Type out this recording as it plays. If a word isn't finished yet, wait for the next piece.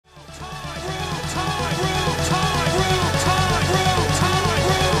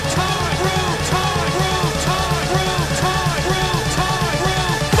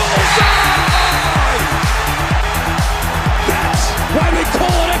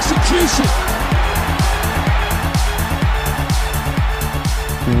Nation.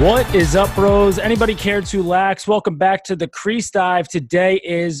 What is up, bros? Anybody care to lax? Welcome back to the Crease Dive. Today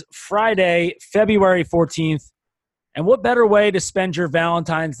is Friday, February 14th. And what better way to spend your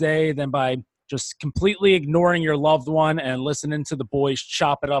Valentine's Day than by just completely ignoring your loved one and listening to the boys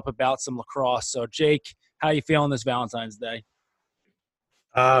chop it up about some lacrosse. So, Jake, how you feeling this Valentine's Day?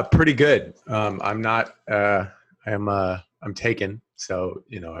 Pretty good. I'm taken. So,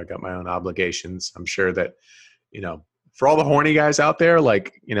 I got my own obligations. I'm sure that, for all the horny guys out there,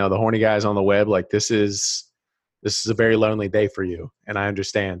 the horny guys on the web, this is a very lonely day for you. And I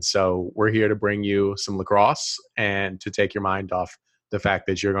understand. So we're here to bring you some lacrosse and to take your mind off the fact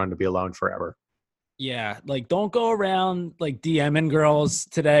that you're going to be alone forever. Yeah. Don't go around DMing girls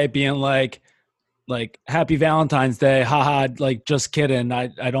today being like happy Valentine's Day. Haha. Just kidding.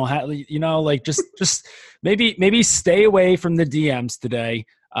 I don't have, just maybe stay away from the DMs today.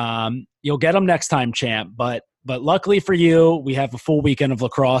 You'll get them next time, champ. But luckily for you, we have a full weekend of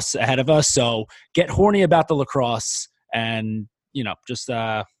lacrosse ahead of us. So get horny about the lacrosse and, just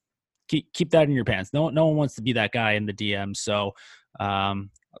keep that in your pants. No one wants to be that guy in the DM. So I'll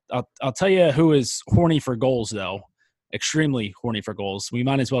tell you who is horny for goals, though. Extremely horny for goals. We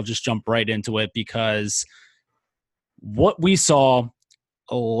might as well just jump right into it because what we saw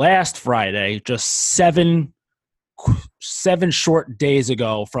last Friday, just seven short days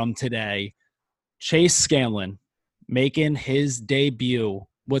ago from today, Chase Scanlan making his debut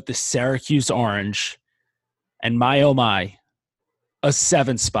with the Syracuse Orange, and my oh my, a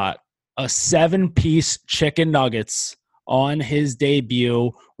 7-piece chicken nuggets on his debut,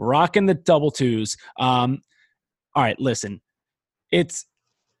 rocking the double twos. All right, listen. Let's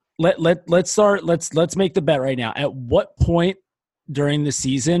make the bet right now. At what point during the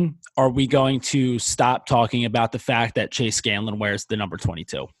season are we going to stop talking about the fact that Chase Scanlan wears the number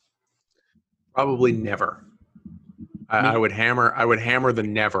 22? Probably never. I would hammer the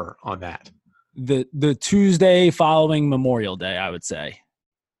never on that. The Tuesday following Memorial Day, I would say.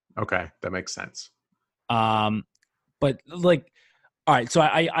 Okay, that makes sense. But all right, so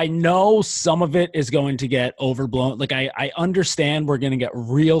I know some of it is going to get overblown. I understand we're going to get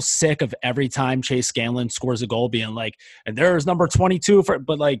real sick of every time Chase Scanlan scores a goal being and there's number 22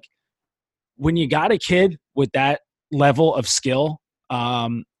 but when you got a kid with that level of skill,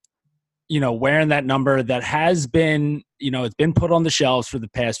 wearing that number that has been, it's been put on the shelves for the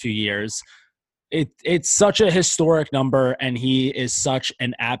past few years. It's such a historic number, and he is such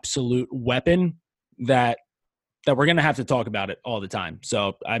an absolute weapon that we're going to have to talk about it all the time.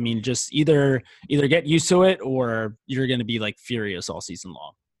 So, I mean, just either get used to it or you're going to be furious all season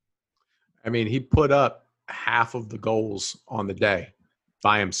long. I mean, he put up half of the goals on the day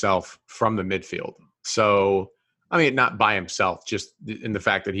by himself from the midfield. So, I mean, not by himself, just in the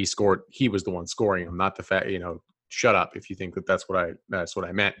fact that he scored, he was the one scoring them, not the fact, shut up if you think that's what I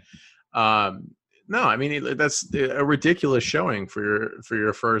meant. No, I mean, that's a ridiculous showing for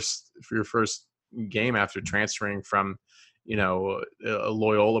your first game after transferring from, a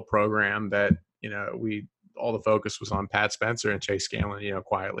Loyola program that, all the focus was on Pat Spencer, and Chase Scanlan,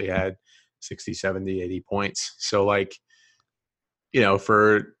 quietly had 60, 70, 80 points. So I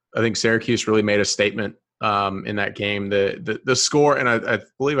think Syracuse really made a statement in that game. The score, and I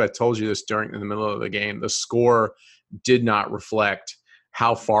believe I told you this in the middle of the game, the score did not reflect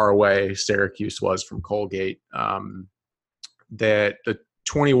how far away Syracuse was from Colgate. That the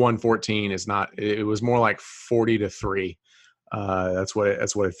 21-14 is not. It was more like 40-3. That's what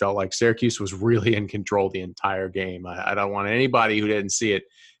it felt like. Syracuse was really in control the entire game. I don't want anybody who didn't see it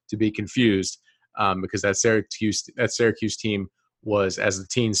to be confused, because that Syracuse team was, as the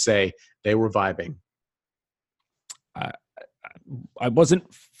teens say, they were vibing. I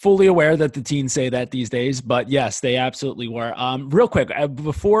wasn't fully aware that the teens say that these days, but yes, they absolutely were. Real quick,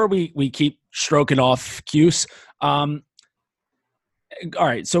 before we keep stroking off Cuse, all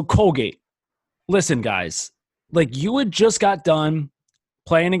right, so Colgate. Listen, guys, you had just got done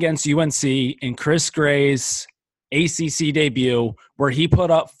playing against UNC in Chris Gray's ACC debut, where he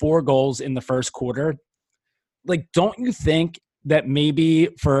put up 4 goals in the first quarter. Don't you think that maybe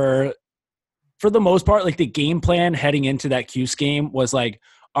for the most part, the game plan heading into that Cuse game was all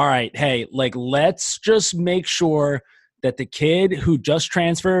right, hey, let's just make sure that the kid who just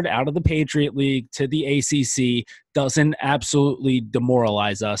transferred out of the Patriot League to the ACC doesn't absolutely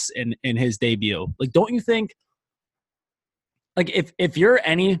demoralize us in his debut. Don't you think, if you're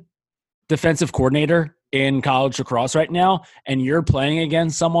any defensive coordinator in college lacrosse right now and you're playing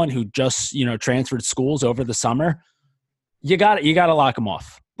against someone who just, transferred schools over the summer, you got to lock them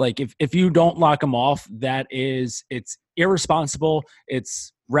off. If you don't lock them off, it's irresponsible,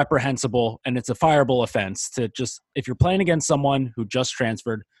 it's reprehensible, and it's a fireable offense to just, if you're playing against someone who just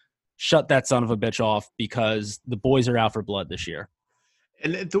transferred, shut that son of a bitch off, because the boys are out for blood this year.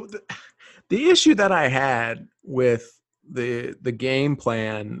 And the issue that I had with the game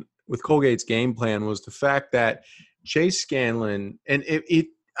plan, with Colgate's game plan, was the fact that Chase Scanlan, and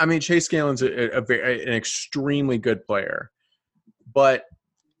Chase Scanlan's an extremely good player, but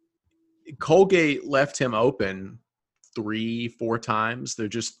Colgate left him open 3-4 times. They're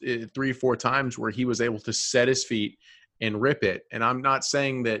just 3-4 times where he was able to set his feet and rip it. And I'm not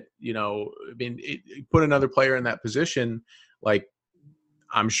saying that, put another player in that position, like,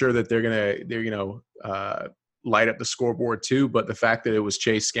 I'm sure that they're light up the scoreboard too. But the fact that it was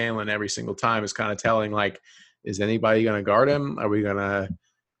Chase Scanlan every single time is kind of telling. Like, is anybody going to guard him? Are we going to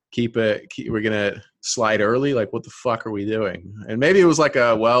we're going to slide early? Like, what the fuck are we doing? And maybe it was like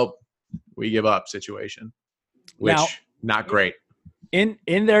we give up situation, which now, not great. In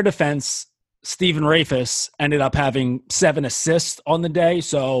their defense, Stephen Rafis ended up having 7 assists on the day.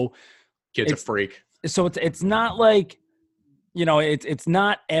 So kid's a freak. So it's not like, it's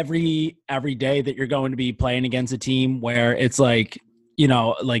not every day that you're going to be playing against a team where it's like,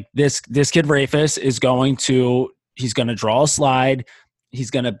 like this kid Rafis he's going to draw a slide. He's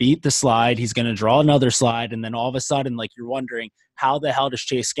going to beat the slide. He's going to draw another slide. And then all of a sudden, like, you're wondering, how the hell does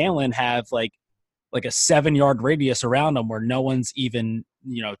Chase Scanlan have like a 7-yard radius around him where no one's even,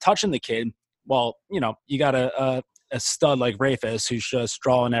 touching the kid? Well, you got a stud like Rafis who's just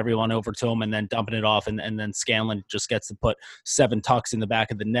drawing everyone over to him and then dumping it off. And then Scanlan just gets to put 7 tucks in the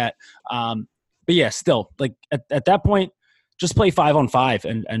back of the net. But yeah, still, like at that point, just play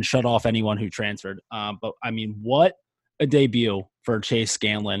 5-on-5 and shut off anyone who transferred. But I mean, what a debut for Chase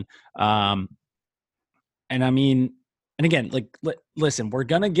Scanlan. And again, like, listen, we're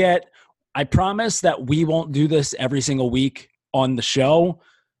going to get, I promise that we won't do this every single week on the show,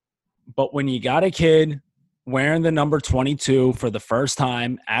 but when you got a kid wearing the number 22 for the first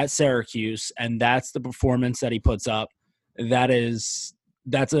time at Syracuse, and that's the performance that he puts up,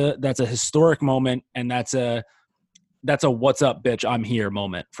 that's a historic moment. And that's a what's up, bitch, I'm here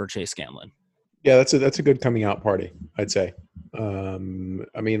moment for Chase Scanlan. Yeah, that's a good coming out party, I'd say.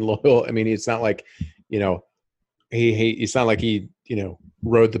 Loyal. It's not like, it's not like he,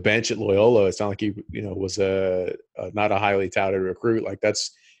 rode the bench at Loyola. It's not like he, was not a highly touted recruit. Like,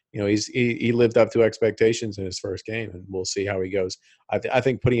 that's, he lived up to expectations in his first game, and we'll see how he goes. I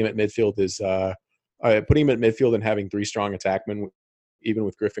think putting him at midfield and having 3 strong attackmen, even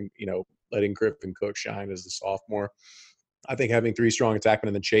with Griffin, letting Griffin Cook shine as the sophomore. I think having 3 strong attackmen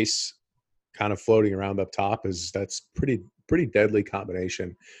and then Chase kind of floating around up top that's pretty deadly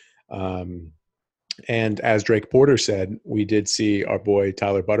combination. And as Drake Porter said, we did see our boy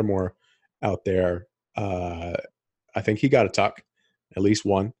Tyler Buttermore out there. I think he got a tuck, at least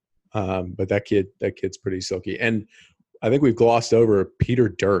one. But that kid's pretty silky. And I think we've glossed over Peter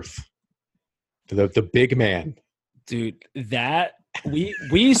Dearth, the big man. Dude, that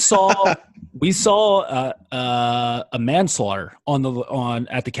we saw a manslaughter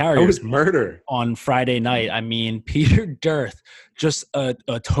at the Carriers. That was murder on Friday night. I mean, Peter Dearth, just a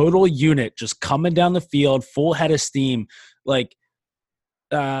total unit, just coming down the field, full head of steam. Like,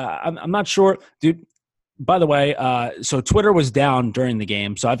 I'm not sure, dude. By the way, so Twitter was down during the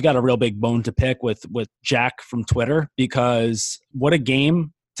game, so I've got a real big bone to pick with Jack from Twitter, because what a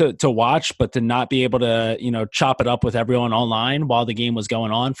game to watch, but to not be able to, chop it up with everyone online while the game was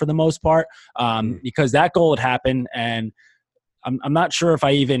going on for the most part, because that goal had happened, and I'm not sure if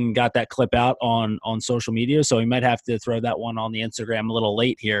I even got that clip out on social media, so we might have to throw that one on the Instagram a little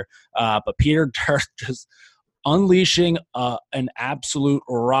late here. But Peter Dearth just unleashing an absolute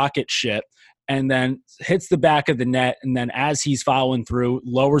rocket ship, and then hits the back of the net, and then as he's following through,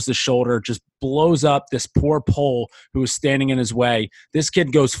 lowers the shoulder, just blows up this poor pole who was standing in his way. This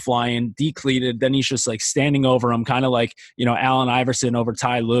kid goes flying, decleated, then he's just like standing over him, kind of like, Allen Iverson over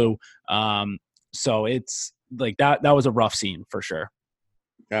Ty Lue. So it's like that was a rough scene for sure.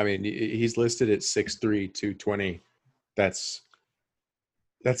 I mean, he's listed at 6'3", 220. That's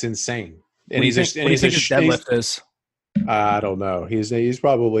insane. And he's his deadlift is? I don't know. He's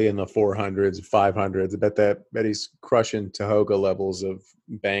probably in the 400s, 500s. I bet he's crushing Tahoga levels of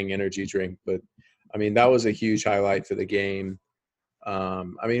Bang energy drink. But I mean, that was a huge highlight for the game.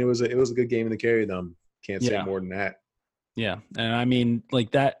 It was a good game in the Carry Them. Can't say more than that. Yeah, and I mean,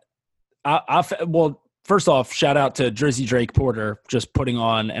 like that. Well, first off, shout out to Drizzy Drake Porter just putting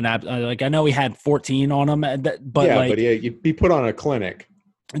on an app. Like, I know he had 14 on him, but he put on a clinic.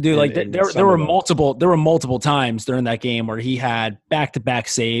 Dude, there were multiple times during that game where he had back-to-back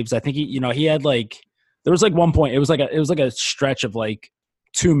saves. I think he had like There was like one point. It was like a stretch of like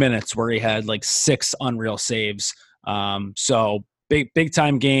 2 minutes where he had like 6 unreal saves. So big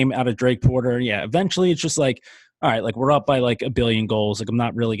time game out of Drake Porter. Yeah, eventually it's just like, all right, like we're up by like a billion goals. Like I'm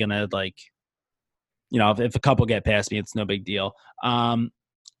not really gonna like, if a couple get past me, it's no big deal.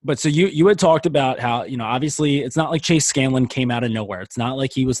 But so you had talked about how, obviously it's not like Chase Scanlan came out of nowhere. It's not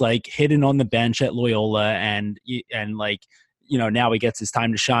like he was like hidden on the bench at Loyola and like, now he gets his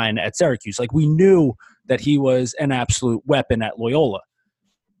time to shine at Syracuse. Like we knew that he was an absolute weapon at Loyola.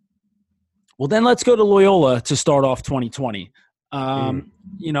 Well, then let's go to Loyola to start off 2020.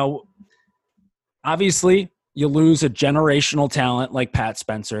 Obviously you lose a generational talent like Pat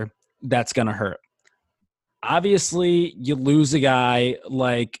Spencer. That's going to hurt. Obviously, you lose a guy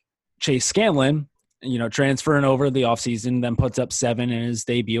like Chase Scanlan, transferring over the offseason, then puts up 7 in his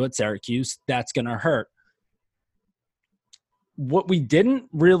debut at Syracuse. That's going to hurt. What we didn't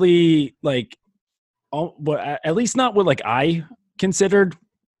really like, at least not what like I considered,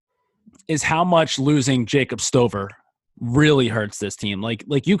 is how much losing Jacob Stover really hurts this team. Like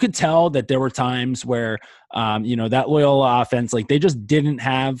you could tell that there were times where, that Loyola offense, like they just didn't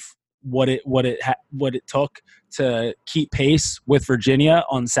have what it took to keep pace with Virginia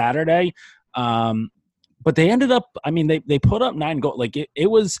on Saturday. But they ended up, they put up 9 goals. Like it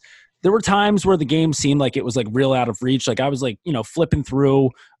was, there were times where the game seemed like it was like real out of reach. Like I was like, flipping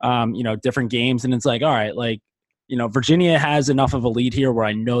through, different games, and it's like, all right, like, Virginia has enough of a lead here where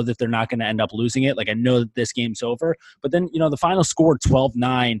I know that they're not going to end up losing it. Like I know that this game's over, but then, the final score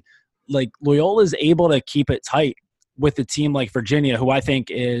 12-9, like Loyola is able to keep it tight with a team like Virginia, who I think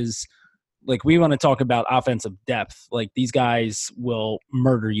is like, we want to talk about offensive depth. Like these guys will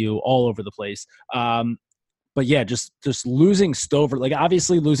murder you all over the place. But yeah, just losing Stover, like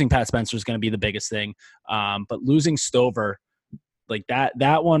obviously losing Pat Spencer is going to be the biggest thing. But losing Stover, like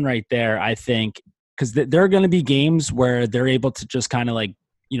that one right there, I think, because there are going to be games where they're able to just kind of like,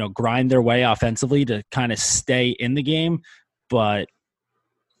 grind their way offensively to kind of stay in the game. But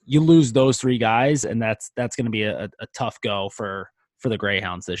you lose those 3 guys, and that's going to be a tough go for the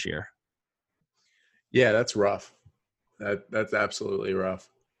Greyhounds this year. Yeah, that's rough. That's absolutely rough.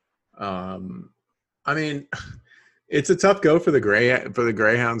 It's a tough go for the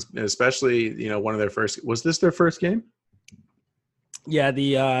Greyhounds, especially, one of their first. Was this their first game? Yeah,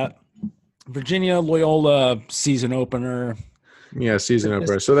 the Virginia Loyola season opener. Yeah, season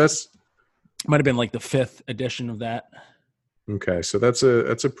opener. So that's might have been like the 5th edition of that. Okay, so that's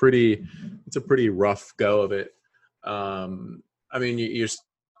a pretty rough go of it. You're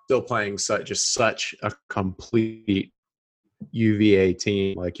still playing such a complete UVA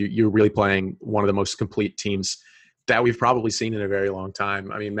team. Like you're really playing one of the most complete teams that we've probably seen in a very long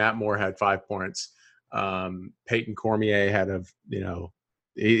time. I mean, Matt Moore had 5 points. Peyton Cormier had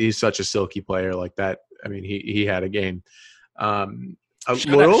he's such a silky player like that. I mean, he had a game.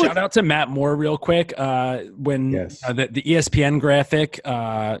 Shout out to Matt Moore real quick. When the ESPN graphic,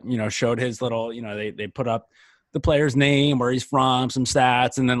 showed his little, they put up the player's name, where he's from, some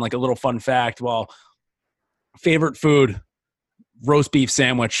stats, and then like a little fun fact. Well, favorite food, roast beef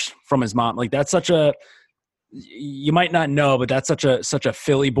sandwich from his mom. Like that's you might not know, but that's such a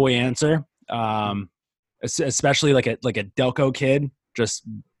Philly boy answer. Especially like a Delco kid, just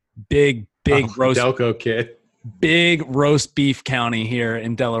big roast Delco kid. Big roast beef county here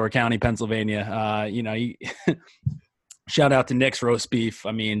in Delaware County, Pennsylvania. Shout out to Nick's roast beef.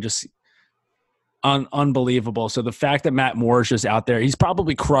 I mean, just unbelievable. So the fact that Matt Moore is just out there, he's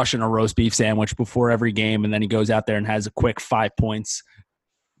probably crushing a roast beef sandwich before every game, and then he goes out there and has a quick 5 points,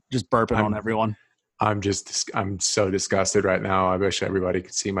 just burping on everyone. I'm so disgusted right now. I wish everybody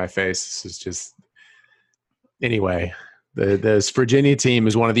could see my face. This is just anyway. This Virginia team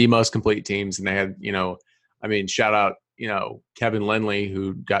is one of the most complete teams, and they had shout out, Kevin Lindley,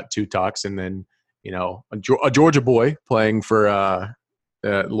 who got 2 tucks, and then, a Georgia boy playing for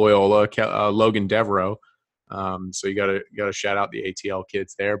Loyola, Logan Devereaux. So you got to shout out the ATL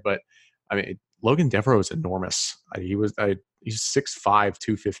kids there. But I mean, Logan Devereaux is enormous. He's 6'5",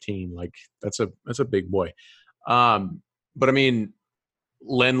 215. Like that's a big boy. But I mean,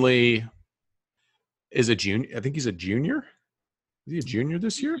 Lindley is a junior. I think he's a junior. Is he a junior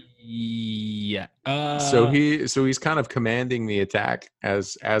this year? Yeah. So he's kind of commanding the attack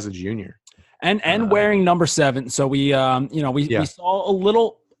as a junior, and wearing number 7. So we saw a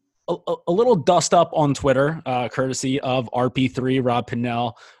little dust up on Twitter, courtesy of RP3 Rob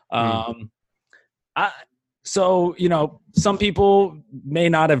Pinnell. So some people may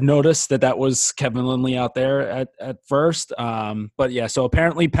not have noticed that was Kevin Lindley out there at first. But yeah, so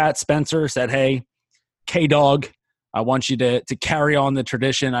apparently Pat Spencer said, "Hey, K-Dog, I want you to carry on the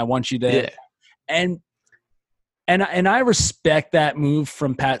tradition. I want you to," and And I respect that move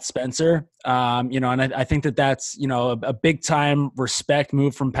from Pat Spencer. And I think that's, a big time respect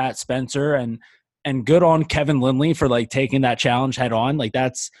move from Pat Spencer, and good on Kevin Lindley for like taking that challenge head on. Like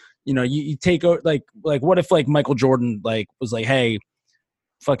that's, you take like what if like Michael Jordan like was like, hey,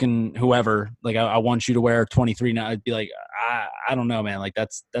 fucking whoever, like I want you to wear 23 now. I'd be like, I don't know, man. Like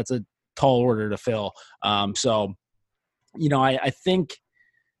that's a tall order to fill. So, I think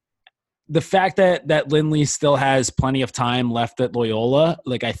the fact that Lindley still has plenty of time left at Loyola,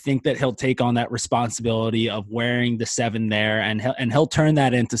 like I think that he'll take on that responsibility of wearing the 7 there, and he'll turn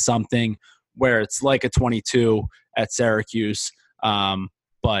that into something where it's like a 22 at Syracuse.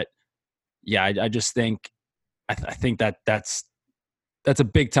 But yeah, I just think I think that's a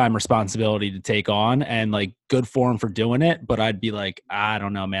big time responsibility to take on, and like good for him for doing it. But I'd be like, I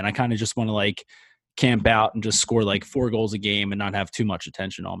don't know, man. I kind of just want to like camp out and just score like 4 goals a game and not have too much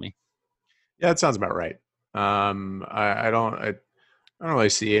attention on me. Yeah, that sounds about right. I don't really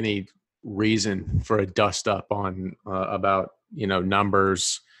see any reason for a dust up on about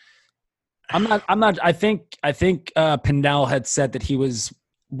numbers. I'm not. I think Pindell had said that he was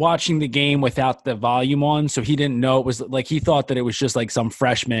watching the game without the volume on, so he didn't know it was like, he thought that it was just like some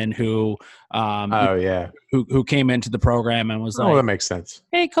freshman who who came into the program and was like, that makes sense.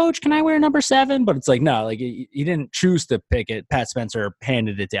 Hey coach, can I wear number 7? But it's like, no, like he didn't choose to pick it. Pat Spencer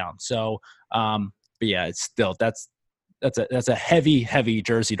handed it down. So but yeah, it's still that's a heavy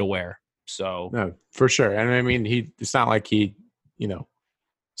jersey to wear. So no, for sure. And I mean, it's not like he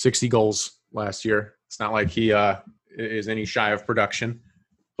 60 goals last year. It's not like he is any shy of production.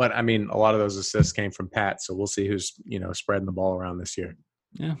 But I mean, a lot of those assists came from Pat, so we'll see who's spreading the ball around this year.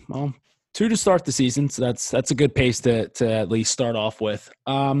 Yeah, well, 2 to start the season, so that's a good pace to at least start off with.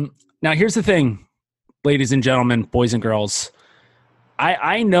 Now, here's the thing, ladies and gentlemen, boys and girls.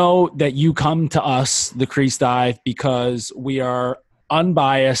 I know that you come to us, the Crease Dive, because we are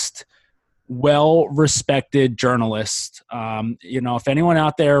unbiased, well-respected journalists. If anyone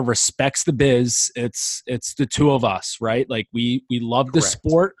out there respects the biz, it's the 2 of us, right? Like we love the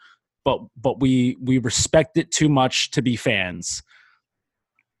sport, but we respect it too much to be fans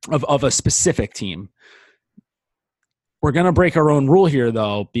of a specific team. We're gonna break our own rule here,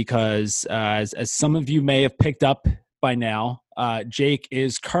 though, because as some of you may have picked up by now, Jake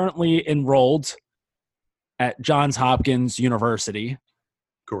is currently enrolled at Johns Hopkins University.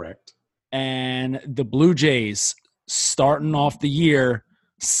 Correct. And the Blue Jays starting off the year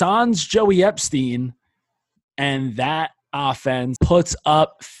sans Joey Epstein, and that offense puts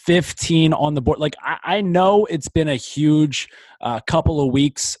up 15 on the board. Like I know it's been a huge couple of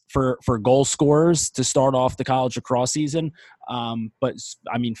weeks for goal scorers to start off the college lacrosse season. But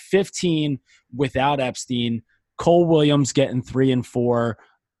I mean, 15 without Epstein, Cole Williams getting 3 and 4,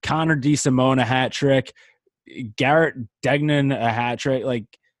 Connor DeSimone a hat trick, Garrett Degnan a hat trick, like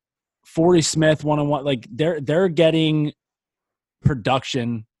Forty Smith 1-on-1. Like they're getting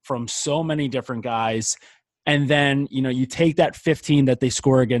production from so many different guys. And then, you take that 15 that they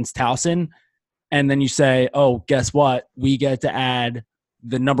score against Towson, and then you say, oh, guess what? We get to add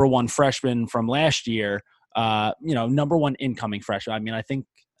the number 1 freshman from last year, number 1 incoming freshman. I mean, I think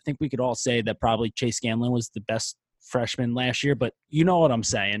we could all say that probably Chase Scanlan was the best freshman last year, but you know what I'm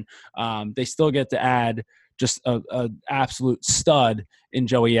saying. They still get to add just a absolute stud in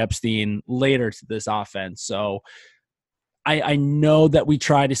Joey Epstein later to this offense. So I know that we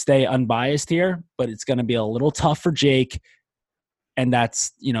try to stay unbiased here, but it's going to be a little tough for Jake. And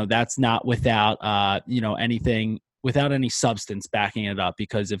that's not without, anything, without any substance backing it up.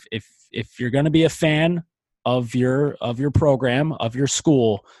 Because if you're going to be a fan of your program, of your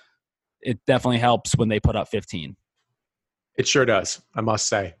school, it definitely helps when they put up 15. It sure does, I must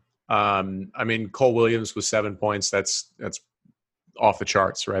say. I mean, Cole Williams with 7 points. That's off the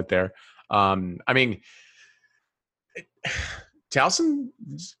charts right there. I mean, Towson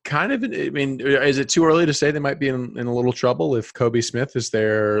kind of, I mean, is it too early to say they might be in a little trouble if Kobe Smith is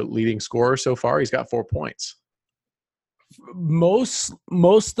their leading scorer so far? He's got 4 points. Most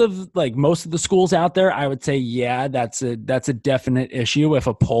of the schools out there, I would say, yeah, that's a definite issue if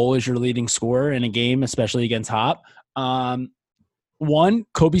a Pole is your leading scorer in a game, especially against Hop. One,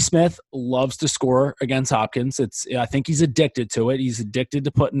 Kobe Smith loves to score against Hopkins. I think he's addicted to it. He's addicted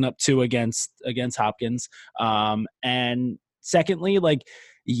to putting up 2 against Hopkins. And secondly, like,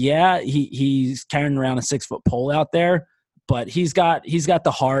 yeah, he's carrying around a 6-foot pole out there, but he's got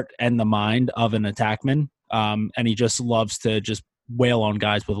the heart and the mind of an attackman. And he just loves to just wail on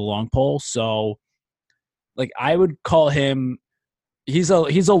guys with a long pole. So, like, I would call him, he's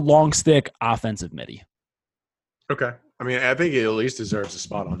a long stick offensive midi. Okay. I mean, I think he at least deserves a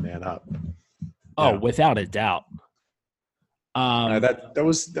spot on Man Up. Oh, without a doubt. That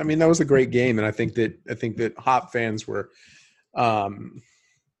was, I mean, that was a great game, and I think that Hop fans were, a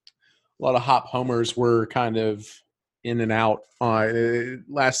lot of Hop homers were kind of in and out.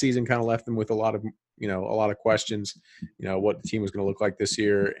 Last season kind of left them with a lot of questions, what the team was going to look like this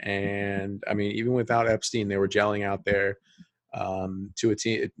year. And I mean, even without Epstein, they were gelling out there to a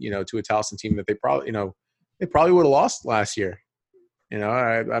team, to a Towson team that they probably would have lost last year.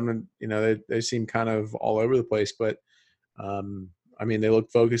 They seem kind of all over the place, but I mean, they look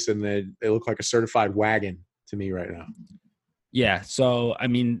focused and they look like a certified wagon to me right now. Yeah. So, I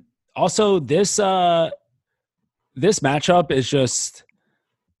mean, also this matchup is just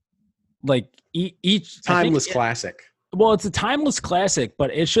like each timeless classic. Well, it's a timeless classic,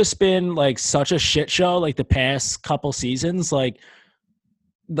 but it's just been like such a shit show like the past couple seasons. Like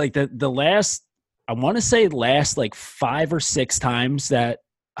the last, I want to say last like 5 or 6 times that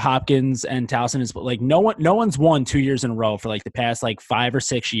Hopkins and Towson is like no one's won 2 years in a row for like the past like 5 or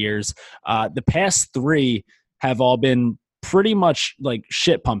 6 years. The past 3 have all been pretty much like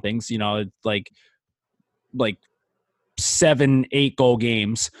shit pumpings, like 7-8 goal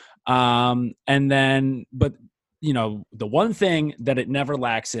games. And then, but the one thing that it never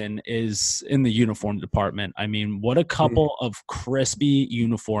lacks in is in the uniform department. I mean, what a couple of crispy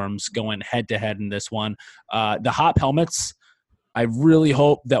uniforms going head to head in this one. The Hop helmets, I really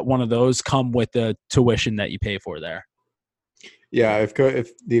hope that one of those come with the tuition that you pay for there. Yeah, if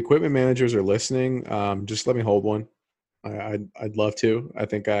the equipment managers are listening, just let me hold one. I'd love to. I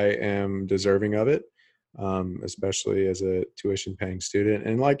think I am deserving of it, especially as a tuition-paying student.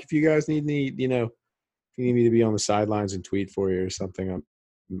 And like, if you guys need me, if you need me to be on the sidelines and tweet for you or something,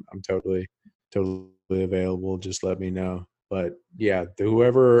 I'm totally available. Just let me know. But yeah,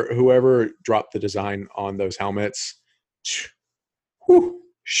 whoever dropped the design on those helmets, whew,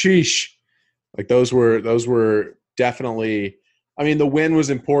 sheesh. Like those were definitely, I mean, the win was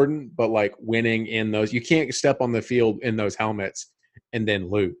important, but like winning in those, you can't step on the field in those helmets and then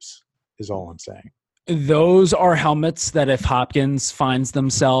lose, is all I'm saying. Those are helmets that if Hopkins finds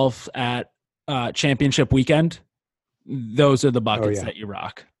themselves at championship weekend, those are the buckets that you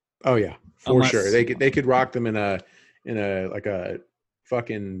rock. Oh yeah, for sure. They could rock them in a like a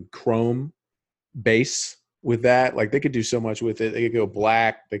fucking chrome base with that. Like they could do so much with it. They could go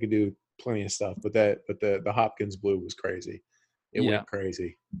black. They could do plenty of stuff. But the Hopkins blue was crazy. It went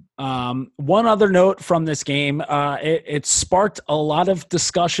crazy. One other note from this game, it sparked a lot of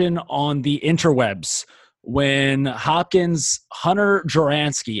discussion on the interwebs when Hopkins Hunter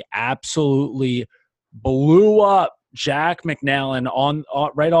Juransky absolutely blew up Jack McNallen on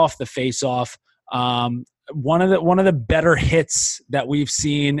right off the face-off. One of the better hits that we've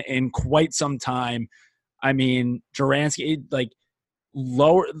seen in quite some time. I mean, Juransky, like,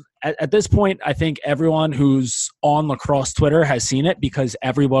 lower at this point, I think everyone who's on Lacrosse Twitter has seen it because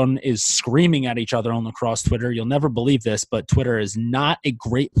everyone is screaming at each other on Lacrosse Twitter. You'll never believe this, but Twitter is not a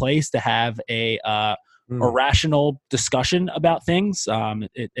great place to have a rational discussion about things.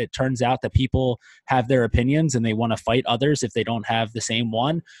 It turns out that people have their opinions and they want to fight others if they don't have the same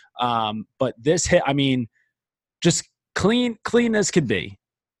one. But this hit, I mean, just clean as could be.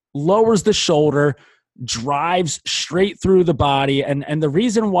 Lowers the shoulder, drives straight through the body. And the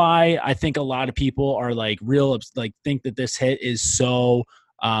reason why I think a lot of people are like think that this hit is so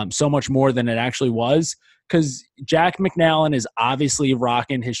much more than it actually was, because Jack McNallen is obviously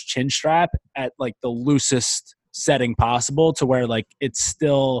rocking his chin strap at like the loosest setting possible to where like it's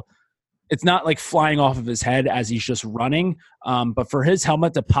not like flying off of his head as he's just running. But for his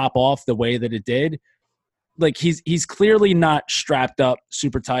helmet to pop off the way that it did, like he's clearly not strapped up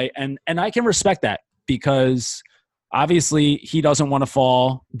super tight. And I can respect that, because obviously he doesn't want to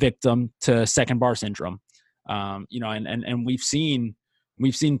fall victim to second bar syndrome. And we've seen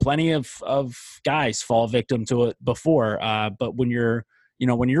plenty of guys fall victim to it before. But when you're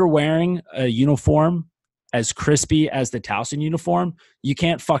wearing a uniform as crispy as the Towson uniform, you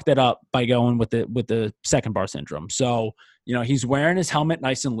can't fuck that up by going with the second bar syndrome. So, he's wearing his helmet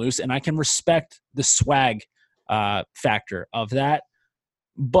nice and loose, and I can respect the swag factor of that.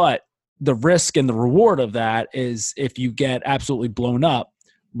 But the risk and the reward of that is if you get absolutely blown up,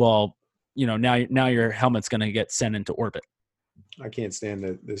 well, now your helmet's going to get sent into orbit. I can't stand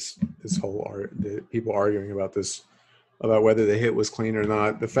this whole the people arguing about this, about whether the hit was clean or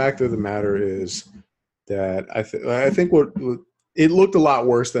not. The fact of the matter is that I think what it looked a lot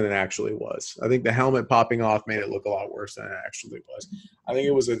worse than it actually was. I think the helmet popping off made it look a lot worse than it actually was. I think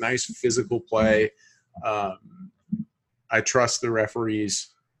it was a nice physical play. I trust the referees.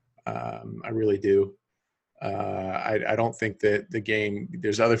 I really do. I don't think that the game,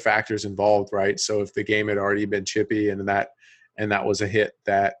 there's other factors involved, right? So if the game had already been chippy and that was a hit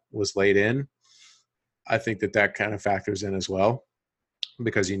that was laid in, I think that kind of factors in as well,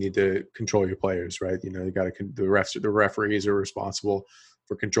 because you need to control your players, right? You got to, the referees are responsible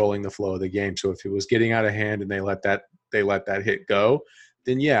for controlling the flow of the game. So if it was getting out of hand and they let that hit go,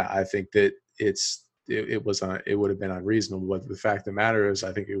 then yeah, I think that it would have been unreasonable. But the fact of the matter is,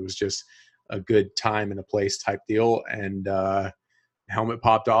 I think it was just a good time and a place type deal, and helmet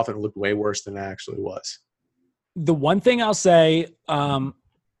popped off and it looked way worse than it actually was. The one thing I'll say,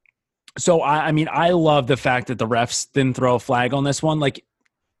 so I mean, I love the fact that the refs didn't throw a flag on this one. Like,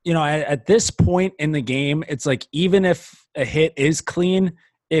 at this point in the game, it's like, even if a hit is clean,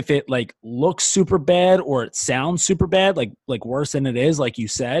 if it like looks super bad or it sounds super bad, like worse than it is, like you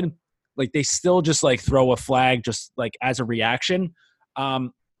said, like they still just like throw a flag just like as a reaction.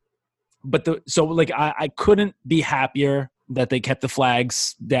 But I couldn't be happier that they kept the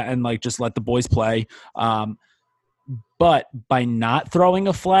flags down and like just let the boys play. But by not throwing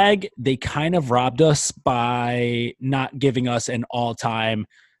a flag, they kind of robbed us by not giving us an all-time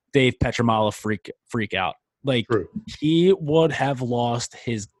Dave Petramala freak out. Like, True. He would have lost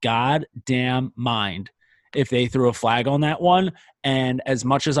his goddamn mind if they threw a flag on that one. And as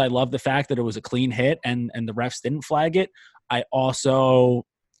much as I love the fact that it was a clean hit and the refs didn't flag it, I also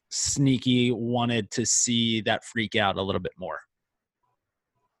sneaky wanted to see that freak out a little bit more.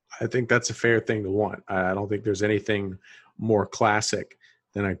 I think that's a fair thing to want. I don't think there's anything more classic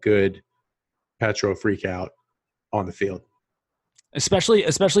than a good Petro freak out on the field.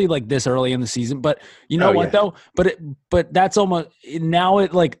 Especially like this early in the season. But you know what, though? But that's almost now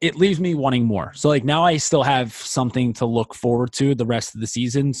it leaves me wanting more. So like now I still have something to look forward to the rest of the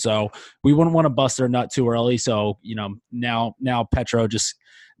season. So we wouldn't want to bust their nut too early. So, now Petro just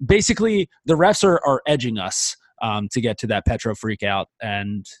basically the refs are edging us to get to that Petro freak out,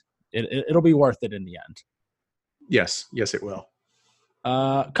 and it'll be worth it in the end. Yes, it will.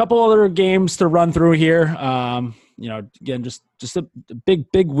 A couple other games to run through here. Again, just a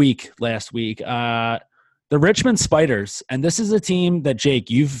big week last week. The Richmond Spiders, and this is a team that Jake,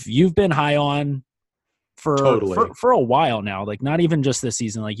 you've been high on for a while now. Like not even just this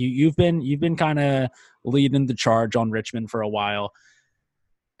season. Like you've been kind of leading the charge on Richmond for a while.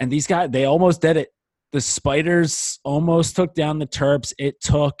 And these guys, they almost did it. The Spiders almost took down the Terps. It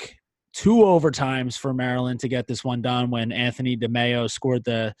took 2 overtimes for Maryland to get this one done when Anthony DeMeo scored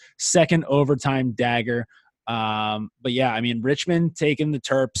the second overtime dagger. But yeah, I mean, Richmond taking the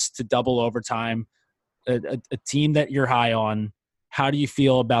Terps to double overtime, a team that you're high on. How do you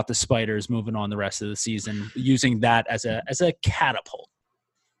feel about the Spiders moving on the rest of the season, using that as a catapult?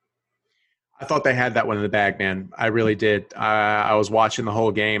 I thought they had that one in the bag, man. I really did. I was watching the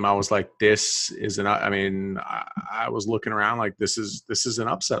whole game. I was like, this is I was looking around like this is an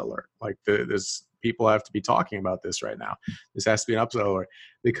upset alert. Like this people have to be talking about this right now. This has to be an upset alert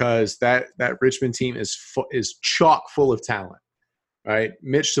because that Richmond team is chock full of talent, right?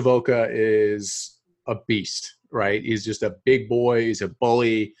 Mitch Savoca is a beast, right? He's just a big boy. He's a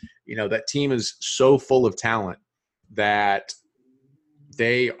bully. That team is so full of talent that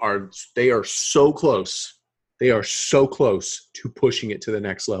they are so close. They are so close to pushing it to the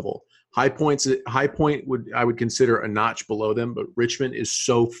next level. High Point I would consider a notch below them, but Richmond is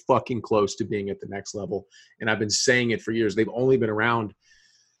so fucking close to being at the next level. And I've been saying it for years. They've only been around,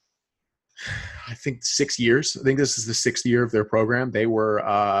 I think, 6 years. I think this is the 6th year of their program. They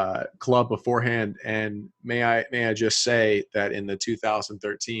were club beforehand. And may I just say that in the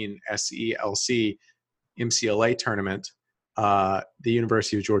 2013 SELC MCLA tournament, the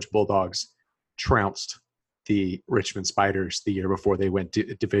University of Georgia Bulldogs trounced the Richmond Spiders the year before they went to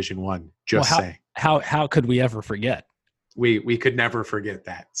Division I. Saying. How could we ever forget? We could never forget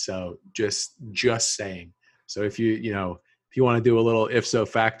that. So just saying. So if you want to do a little if so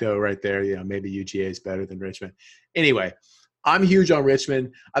facto right there, maybe UGA is better than Richmond. Anyway, I'm huge on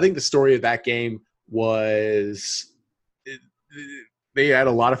Richmond. I think the story of that game was they had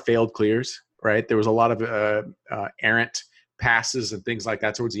a lot of failed clears, right? There was a lot of errant passes and things like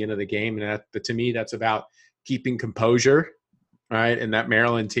that towards the end of the game. And to me, that's about keeping composure, right? And that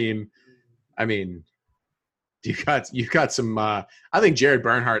Maryland team, I mean, you got some, I think Jared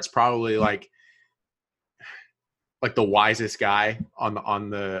Bernhardt's probably like the wisest guy on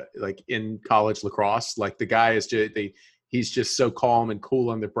the like in college lacrosse. Like the guy is just, he's just so calm and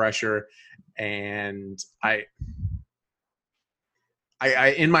cool under pressure. And I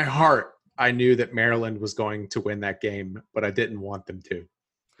in my heart, I knew that Maryland was going to win that game, but I didn't want them to,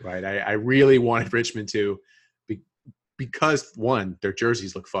 right? I really wanted Richmond to because, 1, their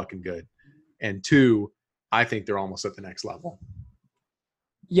jerseys look fucking good. And 2, I think they're almost at the next level.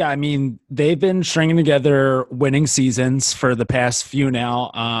 Yeah, I mean, they've been stringing together winning seasons for the past few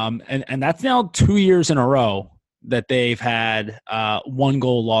now, and that's now 2 years in a row that they've had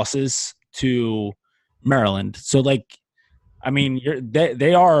 1-goal losses to Maryland. So, like, I mean,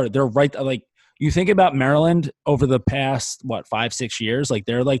 they're right. Like, you think about Maryland over the past 5-6 years, like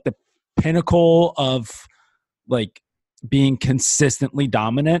they're like the pinnacle of like being consistently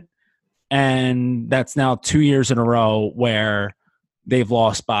dominant, and that's now 2 years in a row where they've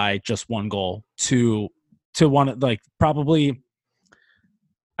lost by just 1 goal to one, like, probably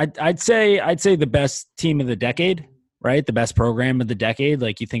I'd say the best team of the decade, right? The best program of the decade.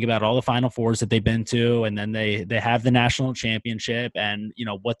 Like, you think about all the Final Fours that they've been to, and then they have the national championship, and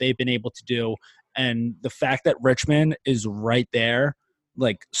what they've been able to do, and the fact that Richmond is right there,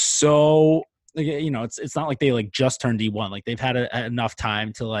 like, so, it's not like they like just turned D1. Like, they've had enough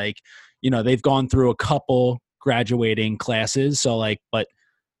time to, like, they've gone through a couple graduating classes. So, like, but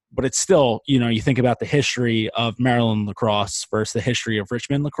it's still, you think about the history of Maryland lacrosse versus the history of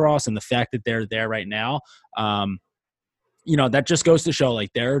Richmond lacrosse, and the fact that they're there right now, that just goes to show,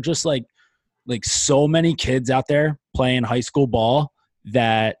 like, there are just like so many kids out there playing high school ball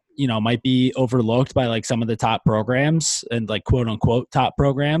that, might be overlooked by like some of the top programs and like quote unquote top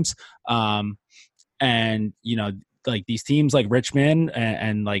programs. And, like these teams like Richmond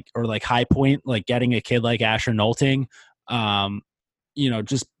and like, or like High Point, like getting a kid like Asher Nolting,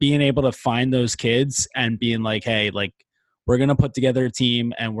 just being able to find those kids and being like, hey, like, we're going to put together a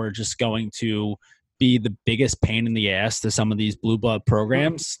team and we're just going to be the biggest pain in the ass to some of these blue blood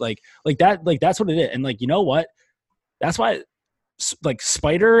programs. Like that, like, that's what it is. And like, you know what? That's why, like,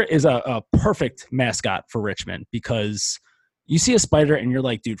 Spider is a perfect mascot for Richmond, because you see a spider and you're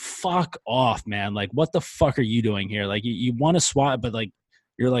like, dude, fuck off, man. Like, what the fuck are you doing here? Like, you want to swat, but like,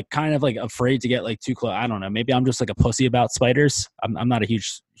 you're like kind of like afraid to get like too close. I don't know. Maybe I'm just like a pussy about spiders. I'm not a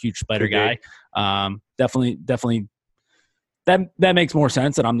huge spider guy. Definitely that makes more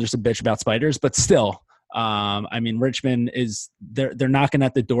sense that I'm just a bitch about spiders, but still, I mean, Richmond is they're knocking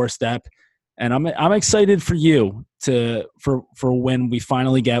at the doorstep, and I'm excited for you for when we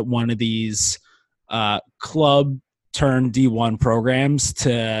finally get one of these club turn D1 programs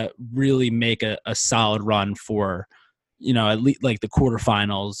to really make a solid run for, at least like the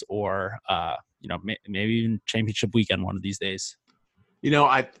quarterfinals, or maybe even championship weekend one of these days.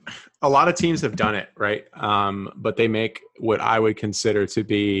 A lot of teams have done it, right? But they make what I would consider to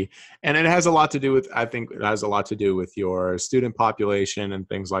be, and it has a lot to do with, I think it has a lot to do with your student population and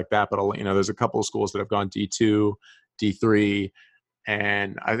things like that. But, there's a couple of schools that have gone D2, D3,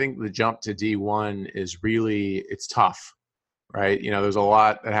 and I think the jump to D1 is really, it's tough, right? There's a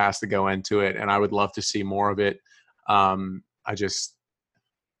lot that has to go into it, and I would love to see more of it. I just,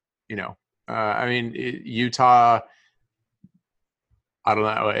 Utah, I don't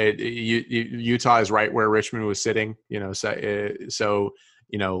know. Utah is right where Richmond was sitting, so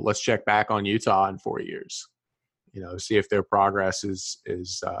let's check back on Utah in 4 years, see if their progress is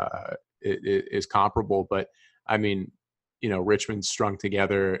comparable. But I mean, Richmond strung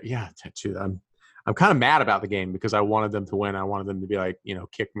together. Yeah, dude, I'm kind of mad about the game because I wanted them to win. I wanted them to be like,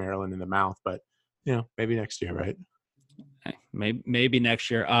 kick Maryland in the mouth, but maybe next year, right? Maybe next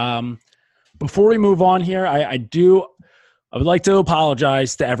year. Before we move on here, I would like to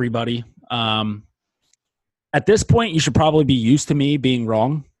apologize to everybody. At this point, you should probably be used to me being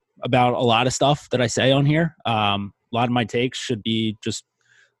wrong about a lot of stuff that I say on here. A lot of my takes should be just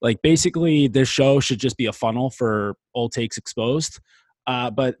like, basically this show should just be a funnel for old takes exposed.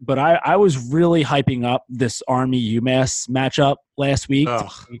 But I was really hyping up this Army UMass matchup last week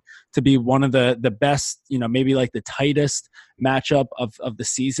to be one of the best, maybe like the tightest matchup of the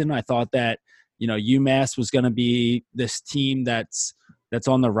season. I thought that, UMass was going to be this team that's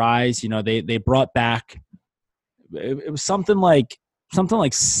on the rise. They brought back, it was something like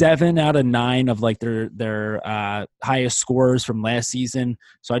 7 out of 9 of like their highest scorers from last season.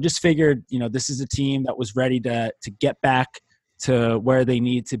 So I just figured, this is a team that was ready to get back to where they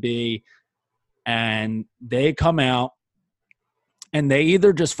need to be. And they come out and they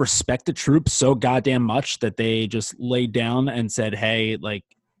either just respect the troops so goddamn much that they just laid down and said, hey, like,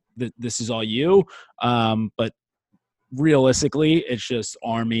 this is all you. But realistically, it's just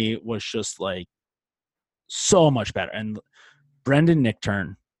Army was just like so much better. And Brendan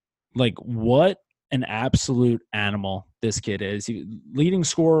Nickturn, like, what an absolute animal this kid is. He, leading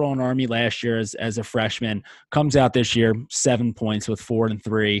scorer on Army last year as a freshman, comes out this year 7 points with 4 and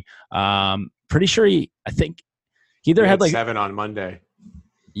 3. Pretty sure I think he either had like 7 on Monday.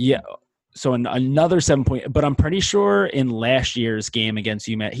 Yeah. another 7-point, but I'm pretty sure in last year's game against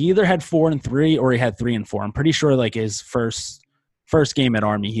UMass, he either had 4-3 or he had 3-4. I'm pretty sure like his first game at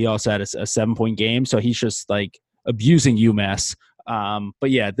Army, he also had a 7-point game. So he's just like abusing UMass.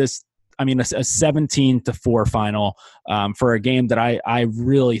 But yeah, a 17-4 final for a game that I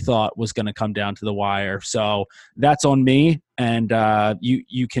really thought was going to come down to the wire. So that's on me. And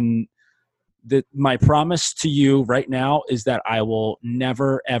you can. My promise to you right now is that I will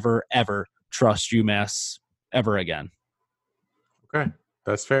never, ever, ever trust UMass ever again. Okay,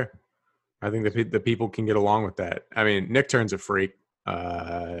 that's fair. I think the people can get along with that. I mean, Nick Turn's a freak.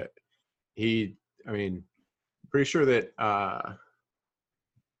 Pretty sure that.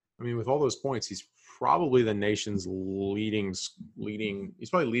 With all those points, he's probably the nation's leading. He's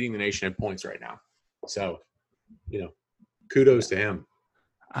probably leading the nation in points right now. So, kudos to him.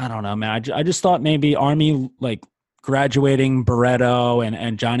 I don't know, man. I just thought maybe Army, like graduating Barreto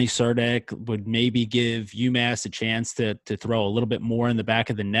and Johnny Surdick, would maybe give UMass a chance to throw a little bit more in the back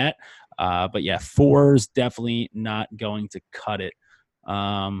of the net. But yeah, 4 is definitely not going to cut it.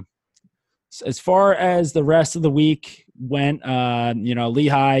 As far as the rest of the week went,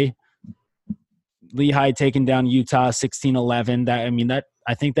 Lehigh taking down Utah 16-11.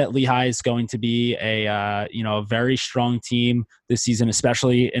 I think that Lehigh is going to be a very strong team this season,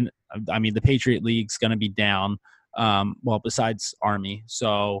 especially the Patriot League's going to be down. Besides Army.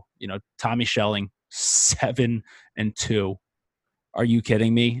 So, Tommy Schelling 7-2. Are you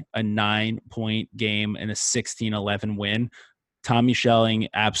kidding me? A 9-point game and a 16-11 win. Tommy Schelling,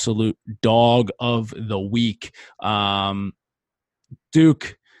 absolute dog of the week.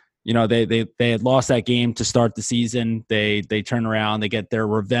 Duke, they had lost that game to start the season. They turn around, they get their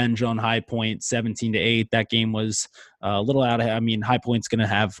revenge on High Point, 17-8. That game was a little out of. High Point's going to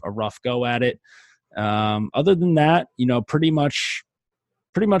have a rough go at it. Other than that, pretty much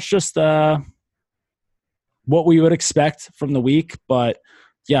just what we would expect from the week. But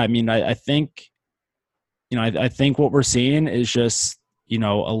yeah, I think what we're seeing is just a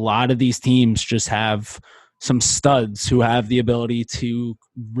lot of these teams just have some studs who have the ability to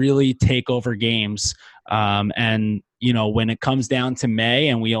really take over games. When it comes down to May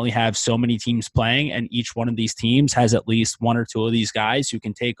and we only have so many teams playing and each one of these teams has at least 1 or 2 of these guys who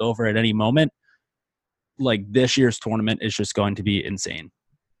can take over at any moment, like this year's tournament is just going to be insane.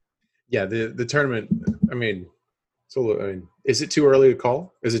 Yeah, the tournament, is it too early to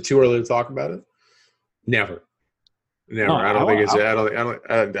call? Is it too early to talk about it? Never. No, I don't think it's.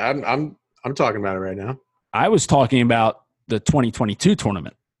 I'm talking about it right now. I was talking about the 2022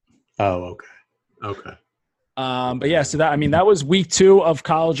 tournament. Oh, okay. But yeah, so that was week 2 of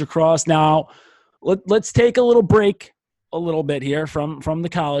college lacrosse. Now, let's take a little break, a little bit here from the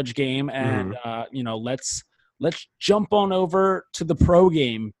college game, and let's jump on over to the pro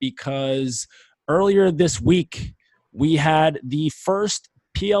game, because earlier this week we had the first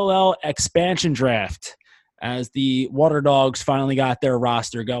PLL Expansion Draft as the Waterdogs finally got their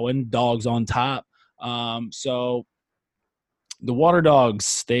roster going, dogs on top. So the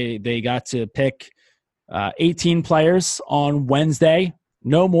Waterdogs, they got to pick 18 players on Wednesday,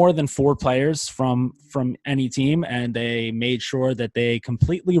 no more than 4 players from any team, and they made sure that they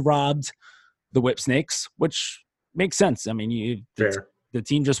completely robbed the Whip Snakes, which makes sense. The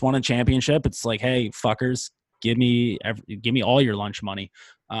team just won a championship. It's like, hey, fuckers, give me all your lunch money.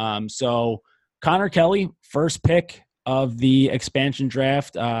 So Connor Kelly, first pick of the expansion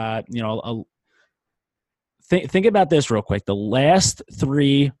draft. Think about this real quick. The last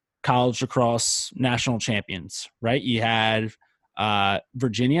 3 college lacrosse national champions, right? You had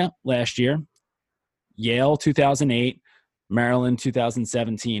Virginia last year, Yale 2008, Maryland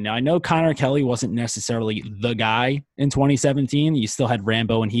 2017. Now, I know Connor Kelly wasn't necessarily the guy in 2017. You still had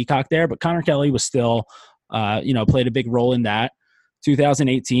Rambo and Heacock there, but Connor Kelly was still, played a big role in that.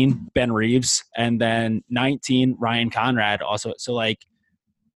 2018, Ben Reeves, and then 19, Ryan Conrad also. So,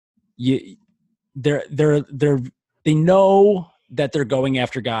 they know that they're going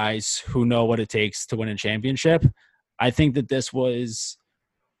after guys who know what it takes to win a championship. I think that this was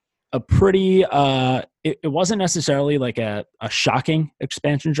a pretty it wasn't necessarily like a shocking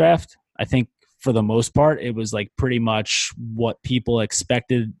expansion draft. I think for the most part, it was like pretty much what people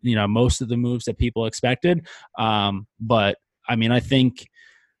expected, most of the moves that people expected. But I think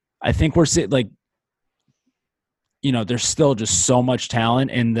we're there's still just so much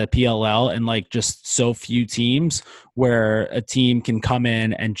talent in the PLL and just so few teams where a team can come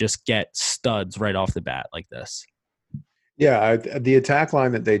in and just get studs right off the bat like this. Yeah, the attack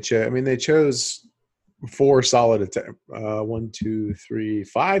line that they chose. They chose 4 solid 5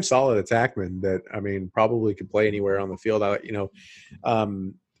 solid attackmen that probably could play anywhere on the field.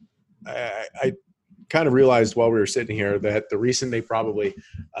 I kind of realized while we were sitting here that the reason they probably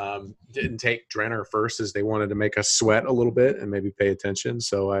didn't take Drenner first is they wanted to make us sweat a little bit and maybe pay attention.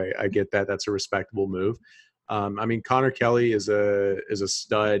 So I get that. That's a respectable move. I mean, Connor Kelly is a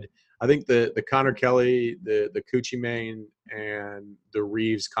stud. I think the Connor Kelly, the Coochie Mane, and the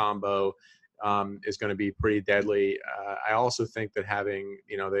Reeves combo is going to be pretty deadly. I also think that having,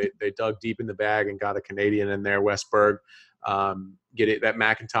 they dug deep in the bag and got a Canadian in there, Westberg, get it, that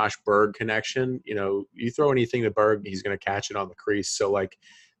McIntosh Berg connection. You throw anything to Berg, he's going to catch it on the crease. So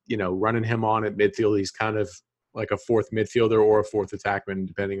running him on at midfield, he's kind of like a fourth midfielder or a fourth attackman,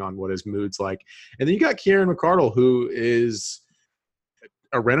 depending on what his mood's like. And then you got Kieran McCardle, who is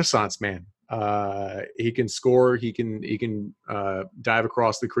a renaissance man. He can score. He can dive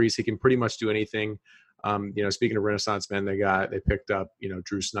across the crease. He can pretty much do anything. Speaking of renaissance men, they picked up,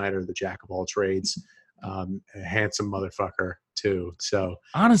 Drew Snyder, the jack of all trades, a handsome motherfucker too. So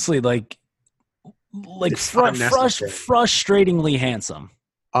honestly, frustratingly handsome.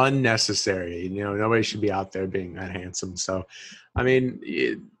 Unnecessary. Nobody should be out there being that handsome. So, I mean,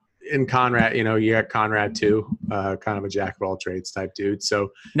 in Conrad, you got Conrad too, kind of a jack of all trades type dude.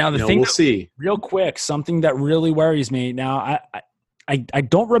 So now the thing, we'll see real quick, something that really worries me. Now, I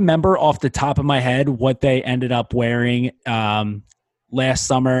don't remember off the top of my head what they ended up wearing last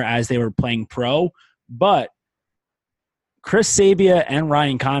summer as they were playing pro, but Chris Sabia and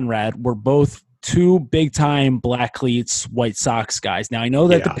Ryan Conrad were both two big-time black cleats, White Sox guys. Now I know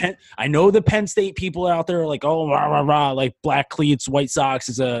that the Penn State people out there are like, oh, rah, rah, rah, like black cleats, White Sox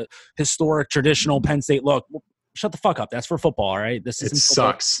is a historic, traditional Penn State look. Well, shut the fuck up. That's for football, all right? This isn't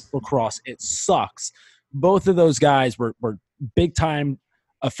sucks. Lacrosse. It sucks. Both of those guys were big-time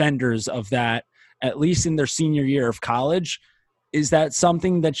offenders of that, at least in their senior year of college. Is that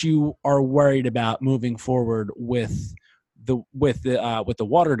something that you are worried about moving forward with the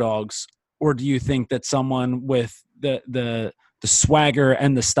Waterdogs? Or do you think that someone with the swagger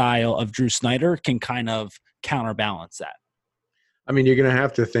and the style of Drew Snyder can kind of counterbalance that? I mean, you're going to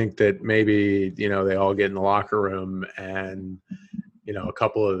have to think that maybe, they all get in the locker room and, a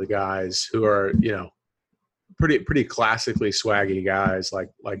couple of the guys who are, pretty classically swaggy guys like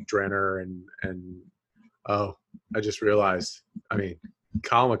Drenner and I just realized,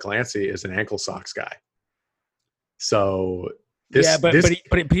 Kyle McClancy is an ankle socks guy. So but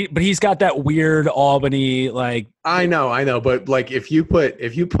he's got that weird Albany like. I know, but if you put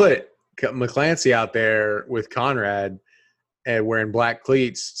McClancy out there with Conrad and wearing black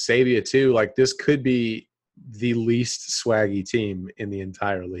cleats, Sabia too, this could be the least swaggy team in the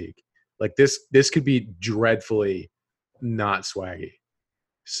entire league. This could be dreadfully not swaggy.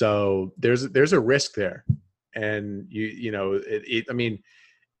 So there's a risk there, and imagine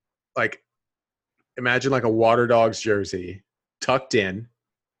like a Waterdogs jersey. Tucked in,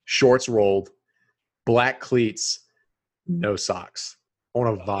 shorts rolled, black cleats, no socks. I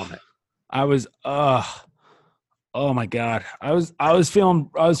want to vomit. I was, oh my God. I was feeling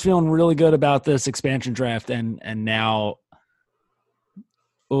really good about this expansion draft, and now,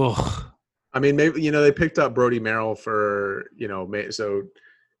 maybe they picked up Brody Merrill for so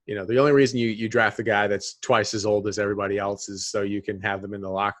the only reason you draft the guy that's twice as old as everybody else is so you can have them in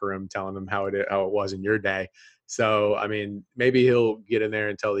the locker room telling them how it was in your day. So, maybe he'll get in there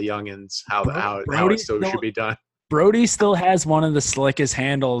and tell the youngins how it still should be done. Brody still has one of the slickest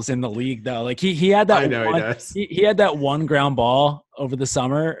handles in the league, though. He had that. I know he does. He had that one ground ball over the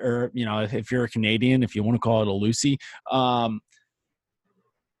summer, or if you're a Canadian, if you want to call it a Lucy. Bud.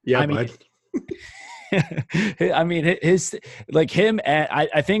 His him and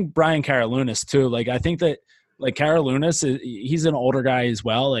I think Brian Karalunas too. I think that Karalunas he's an older guy as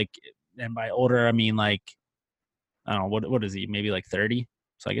well. And by older I mean I don't know what is he, maybe 30.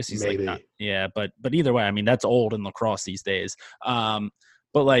 So I guess he's not, yeah, but either way, that's old in lacrosse these days. But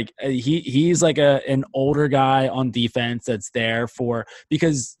he's an older guy on defense that's there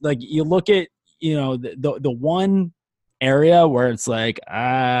because you look at the one area where it's not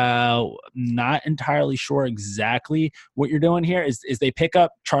entirely sure exactly what you're doing here is they pick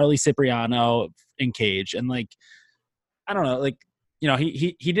up Charlie Cipriano in cage, and I don't know,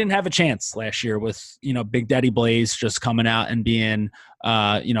 he didn't have a chance last year with Big Daddy Blaze just coming out and being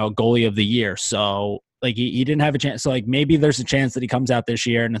goalie of the year. So he didn't have a chance. So maybe there's a chance that he comes out this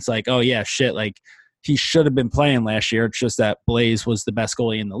year and it's oh yeah, shit, he should have been playing last year. It's just that Blaze was the best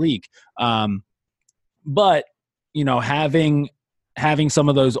goalie in the league. But having some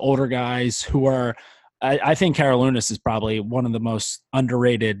of those older guys who are, I think Karalunas is probably one of the most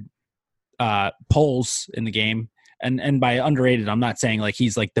underrated polls in the game. and by underrated, I'm not saying like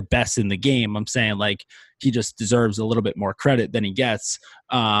he's like the best in the game. I'm saying like he just deserves a little bit more credit than he gets.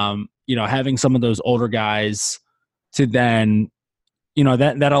 Having some of those older guys to then,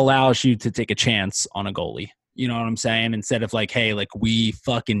 that allows you to take a chance on a goalie. You know what I'm saying? Instead of like, hey, like we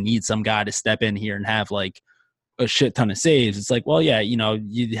fucking need some guy to step in here and have like a shit ton of saves. It's like, well, yeah,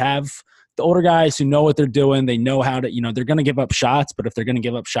 you have the older guys who know what they're doing. They know how to, they're going to give up shots, but if they're going to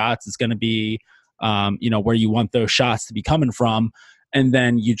give up shots, it's going to be, where you want those shots to be coming from. And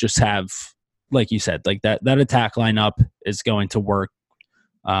then you just have, like you said, like that attack lineup is going to work,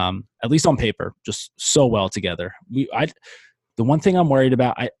 at least on paper, just so well together. The one thing I'm worried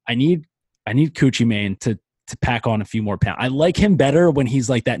about, I need Coochie Mane to pack on a few more pounds. I like him better when he's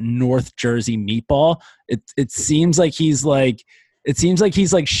like that North Jersey meatball. It seems like he's like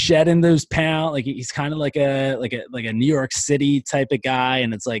shedding those pounds. Like he's kind of like a New York City type of guy.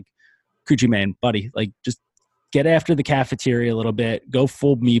 And it's like, Coochie Mane, buddy, like just get after the cafeteria a little bit, go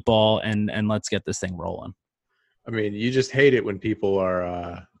full meatball, and let's get this thing rolling. I mean, you just hate it when people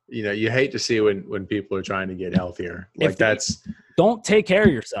are, you hate to see when people are trying to get healthier. Like don't take care of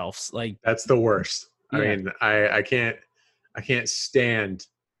yourselves. Like that's the worst. Yeah. I mean, I can't stand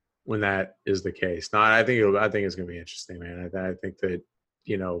when that is the case. No, I think it's going to be interesting, man. I think that,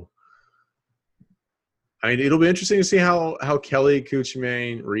 it'll be interesting to see how Kelly, Coochie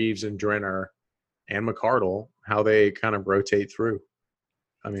Mane, Reeves, and Drenner, and McArdle, how they kind of rotate through.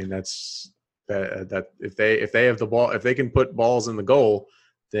 I mean, that's that if they have the ball, if they can put balls in the goal,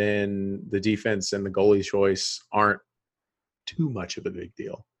 then the defense and the goalie choice aren't too much of a big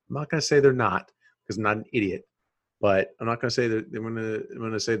deal. I'm not going to say they're not, because I'm not an idiot, but I'm not going to say that. I'm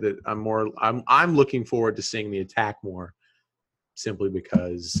going to say that I'm looking forward to seeing the attack more, simply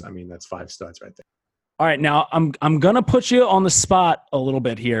because that's 5 studs right there. All right, now I'm going to put you on the spot a little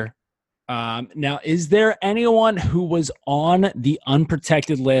bit here. Now, is there anyone who was on the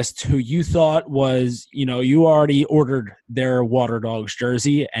unprotected list who you thought was, you already ordered their Waterdogs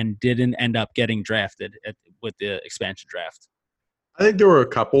jersey and didn't end up getting drafted with the expansion draft? I think there were a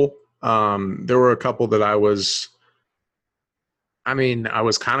couple. That I wasn't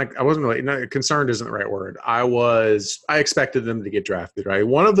really concerned isn't the right word. I expected them to get drafted, right?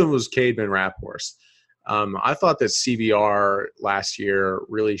 One of them was Cademan Raphorst. I thought that CVR last year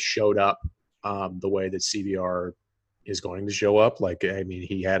really showed up the way that CVR is going to show up. Like,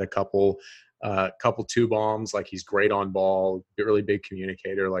 he had a couple 2-bombs. Like, he's great on ball, really big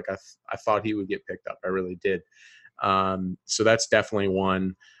communicator. Like, I thought he would get picked up. I really did. So that's definitely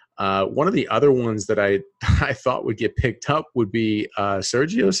one. One of the other ones that I thought would get picked up would be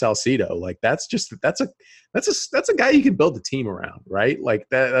Sergio Salcido. Like that's a guy you can build a team around, right? Like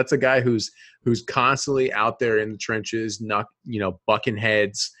that's a guy who's constantly out there in the trenches, not bucking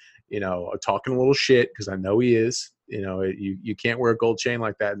heads, talking a little shit, because I know he is. You can't wear a gold chain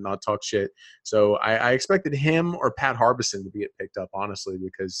like that and not talk shit. So I expected him or Pat Harbison to get picked up, honestly,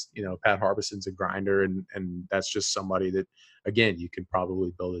 because, Pat Harbison's a grinder and that's just somebody that, again, you could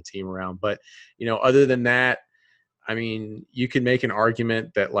probably build a team around. But, other than that, you can make an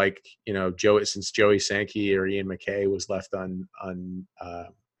argument that since Joey Sankey or Ian McKay was left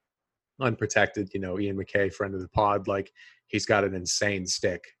unprotected, Ian McKay, friend of the pod, like he's got an insane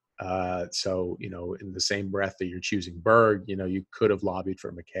stick. So, in the same breath that you're choosing Berg, you could have lobbied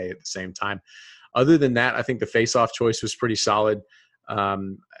for McKay at the same time. Other than that, I think the face-off choice was pretty solid.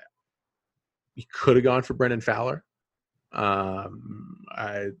 You could have gone for Brendan Fowler.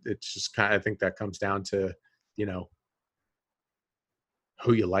 It's just I think that comes down to,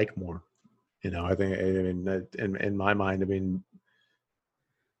 who you like more. I think, in my mind,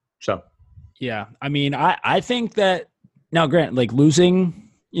 so. Yeah. I think that now, Grant, like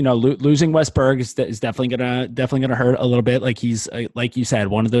losing Wes Berg is definitely gonna hurt a little bit. Like he's like you said,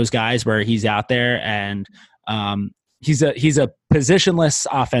 one of those guys where he's out there and he's a positionless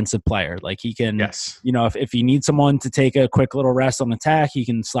offensive player. Like he can, yes. If you need someone to take a quick little rest on attack, he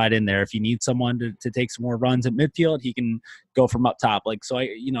can slide in there. If you need someone to take some more runs at midfield, he can go from up top. Like, so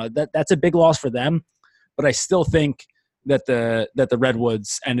that's a big loss for them, but I still think that the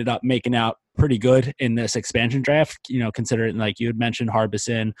Redwoods ended up making out pretty good in this expansion draft, considering, like you had mentioned,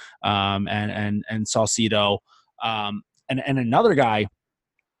 Harbison and Salcido. And another guy,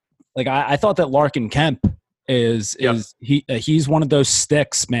 like I thought that Larkin Kemp he's one of those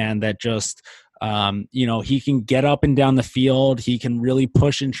sticks, man, that just he can get up and down the field. He can really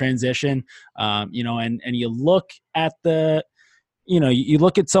push in transition. And you look at you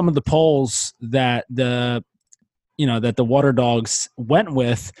look at some of the polls that the Waterdogs went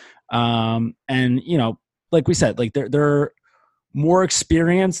with, and like we said, like they're more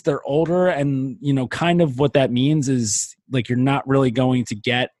experienced, they're older, and kind of what that means is like you're not really going to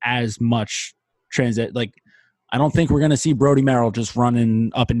get as much transit. Like I don't think we're going to see Brody Merrill just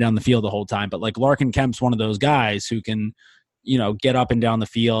running up and down the field the whole time, but like Larkin Kemp's one of those guys who can get up and down the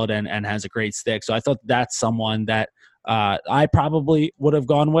field and has a great stick. So I thought that's someone that I probably would have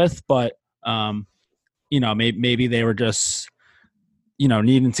gone with, but maybe they were just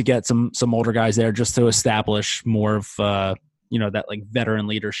needing to get some older guys there just to establish more of that like veteran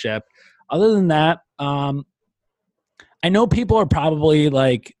leadership. Other than that, I know people are probably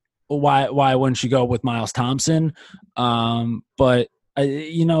like, why wouldn't you go with Miles Thompson? But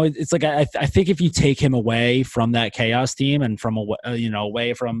it's like I think if you take him away from that chaos team and from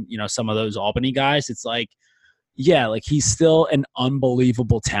away from some of those Albany guys, it's like, yeah, like he's still an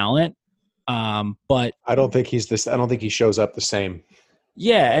unbelievable talent. But I don't think I don't think he shows up the same.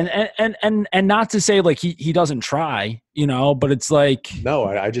 Yeah, and not to say like he doesn't try, but it's like no,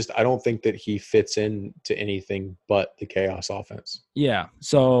 I don't think that he fits into anything but the chaos offense. Yeah,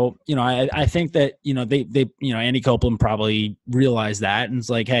 so I think that they Andy Copeland probably realized that and it's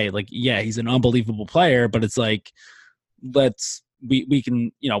like, hey, like yeah, he's an unbelievable player, but it's like we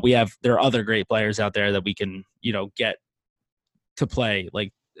can there are other great players out there that we can get to play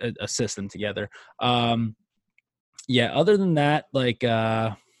like a system together. Yeah, other than that, like,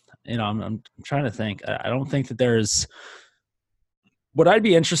 I'm trying to think. I don't think that there's what I'd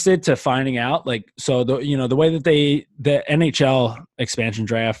be interested to finding out. Like, so the way that the NHL expansion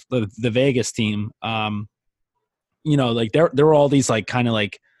draft, the Vegas team, like there were all these like kind of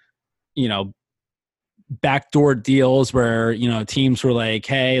like, backdoor deals where, teams were like,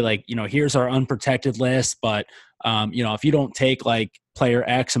 hey, like, here's our unprotected list, but if you don't take like player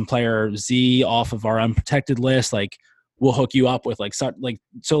X and player Z off of our unprotected list, like we'll hook you up with like, so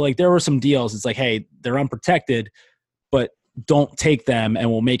like there were some deals. It's like, hey, they're unprotected, but don't take them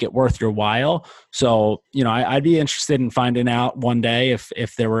and we'll make it worth your while. So, I'd be interested in finding out one day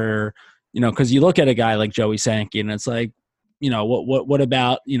if there were, cause you look at a guy like Joey Sankey and it's like, what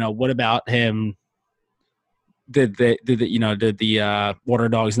about him? Did the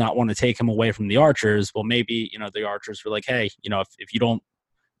Waterdogs not want to take him away from the Archers? Well, maybe, the Archers were like, hey, if you don't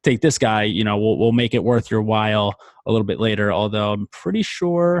take this guy, we'll make it worth your while a little bit later. Although I'm pretty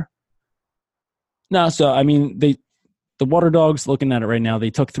sure. No, so I mean, the Waterdogs, looking at it right now,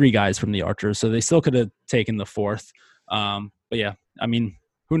 they took 3 guys from the Archers, so they still could have taken the 4th. But yeah, I mean,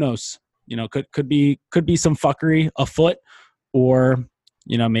 who knows? Could be some fuckery afoot, or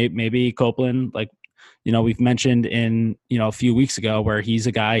maybe Copeland, like. We've mentioned in, a few weeks ago where he's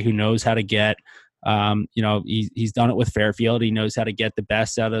a guy who knows how to get, he's done it with Fairfield. He knows how to get the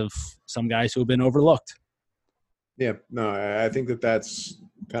best out of some guys who have been overlooked. Yeah, no, I think that's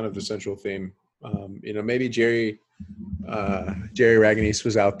kind of the central theme. Maybe Jerry Raganese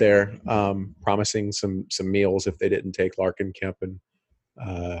was out there promising some meals if they didn't take Larkin, Kemp, and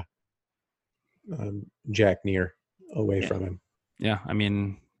Jack Neer away from him. Yeah, I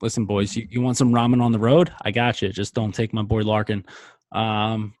mean, listen, boys, you want some ramen on the road? I got you. Just don't take my boy Larkin.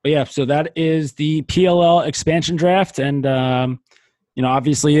 But yeah, so that is the PLL expansion draft. And,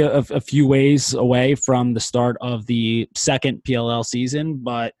 obviously a few ways away from the start of the second PLL season.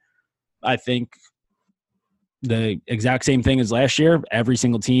 But I think the exact same thing as last year. Every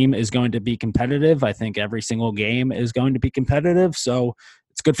single team is going to be competitive. I think every single game is going to be competitive. So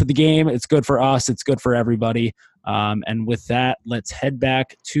it's good for the game. It's good for us. It's good for everybody. And with that, let's head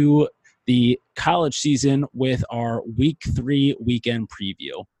back to the college season with our Week 3 weekend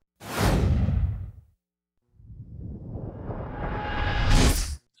preview.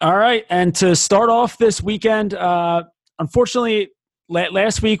 All right, and to start off this weekend, unfortunately,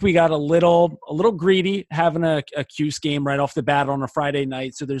 last week we got a little greedy having a Cuse game right off the bat on a Friday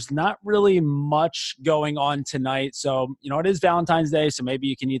night. So there's not really much going on tonight. So it is Valentine's Day, so maybe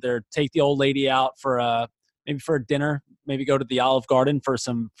you can either take the old lady out for a dinner, maybe go to the Olive Garden for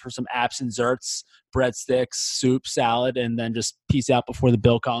some apps and desserts, breadsticks, soup, salad, and then just peace out before the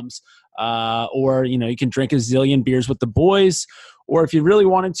bill comes. Or you can drink a zillion beers with the boys. Or if you really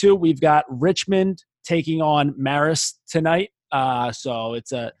wanted to, we've got Richmond taking on Marist tonight. So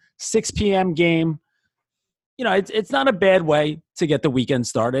it's a 6 p.m. game. It's not a bad way to get the weekend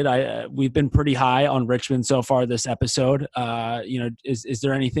started. We've been pretty high on Richmond so far this episode. Is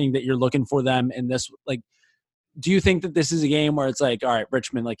there anything that you're looking for them in this? Like, do you think that this is a game where it's like, all right,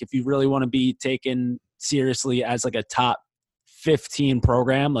 Richmond, like if you really want to be taken seriously as like a top 15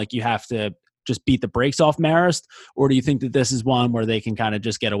 program, like you have to just beat the brakes off Marist? Or do you think that this is one where they can kind of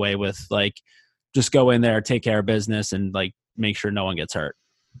just get away with like, just go in there, take care of business, and like make sure no one gets hurt?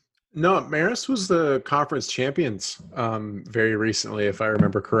 No, Marist was the conference champions very recently, if I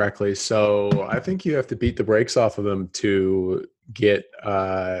remember correctly. So I think you have to beat the brakes off of them to get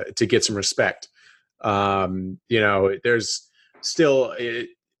some respect. There's still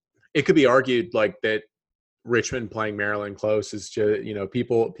it could be argued like that Richmond playing Maryland close is just,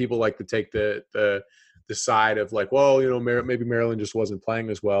 people like to take the side of like, well, maybe Maryland just wasn't playing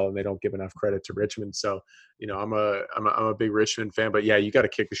as well and they don't give enough credit to Richmond. So, I'm a big Richmond fan, but yeah, you got to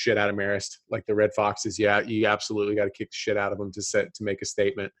kick the shit out of Marist, like the Red Foxes. Yeah, you absolutely got to kick the shit out of them to make a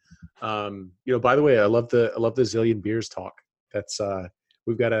statement. By the way, I love the Zillion Beers talk. That's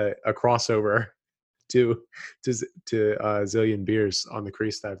we've got a crossover to Zillion Beers on the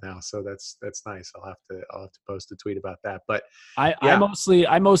Crease Dive now, so that's nice. I'll have to post a tweet about that. But I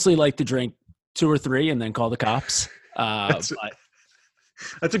mostly like to drink 2 or 3 and then call the cops. That's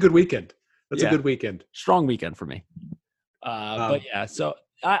a good weekend. That's a good weekend. Strong weekend for me. But yeah, so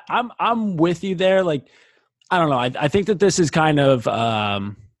I'm with you there. Like, I don't know. I think that this is kind of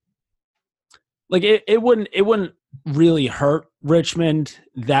like it wouldn't really hurt Richmond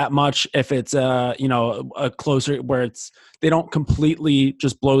that much if it's a closer where they don't completely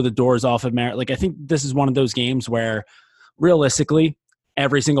just blow the doors off of Maryland. Like, I think this is one of those games where realistically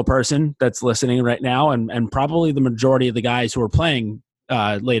every single person that's listening right now and probably the majority of the guys who are playing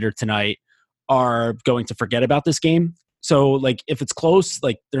later tonight are going to forget about this game. So like if it's close,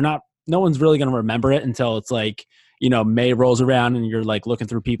 like no one's really going to remember it until it's like, May rolls around and you're like looking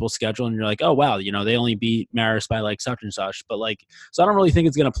through people's schedule and you're like, oh wow, they only beat Marist by like such and such. But like, so I don't really think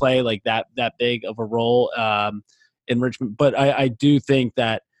it's going to play like that big of a role in Richmond. But I do think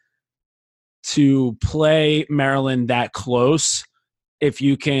that to play Maryland that close, if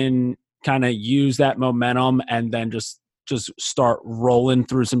you can kind of use that momentum and then just start rolling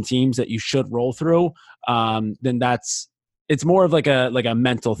through some teams that you should roll through, then it's more of like a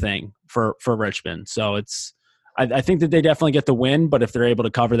mental thing for Richmond. So I think that they definitely get the win, but if they're able to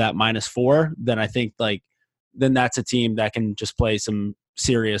cover that -4, then I think then that's a team that can just play some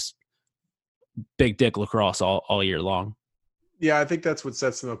serious big dick lacrosse all year long. Yeah, I think that's what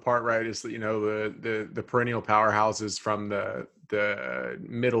sets them apart, right? Is that the perennial powerhouses from the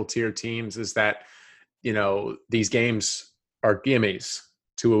middle tier teams is that these games are gimmies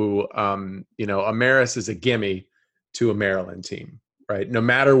to a Marist is a gimme to a Maryland team, right? No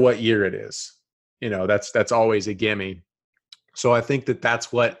matter what year it is, that's always a gimme. So I think that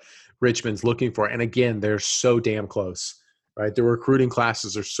that's what Richmond's looking for. And again, they're so damn close, right? Their recruiting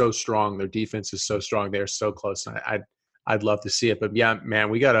classes are so strong. Their defense is so strong. They're so close. I'd love to see it, but yeah, man,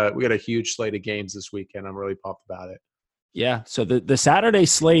 we got a huge slate of games this weekend. I'm really pumped about it. Yeah. So the Saturday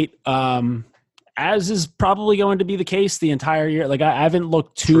slate, as is probably going to be the case the entire year. Like I haven't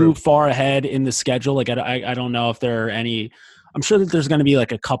looked too far ahead in the schedule. Like I don't know if there are any. I'm sure that there's going to be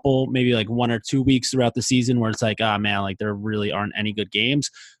like a couple, maybe like 1 or 2 weeks throughout the season where it's like, oh man, like there really aren't any good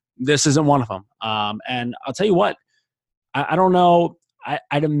games. This isn't one of them. And I'll tell you what, I don't know.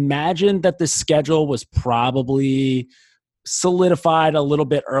 I'd imagine that the schedule was probably solidified a little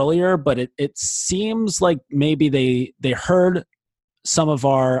bit earlier, but it seems like maybe they heard some of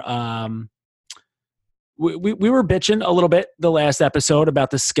our we were bitching a little bit the last episode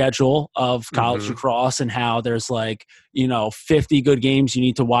about the schedule of college lacrosse and how there's 50 good games you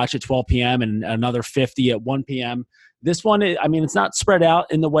need to watch at 12 p.m. and another 50 at 1 p.m. This one, I mean, it's not spread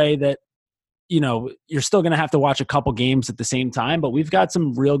out in the way that you're still going to have to watch a couple games at the same time, but we've got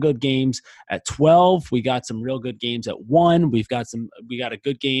some real good games at 12. We got some real good games at 1. We got a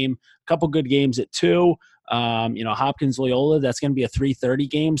good game, a couple good games at 2. Hopkins Loyola, that's going to be a 3:30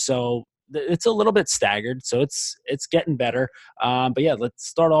 game. So it's a little bit staggered. So it's getting better. But yeah, let's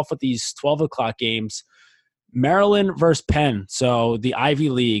start off with these 12 o'clock games. Maryland versus Penn. So the Ivy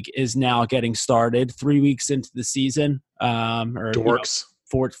League is now getting started 3 weeks into the season. Dorks.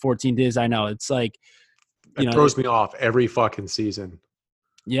 14 days. I know it's like it throws me off every fucking season.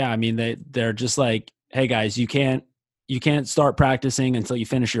 Yeah, I mean they're just like, hey guys, you can't start practicing until you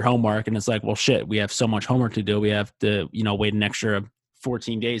finish your homework, and it's like, well, shit, we have so much homework to do. We have to wait an extra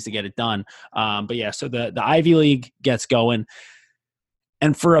 14 days to get it done. But yeah, so the Ivy League gets going,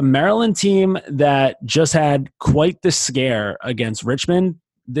 and for a Maryland team that just had quite the scare against Richmond,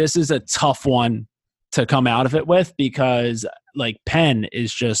 this is a tough one to come out of it with, because like Penn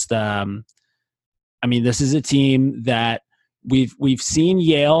is just this is a team that we've seen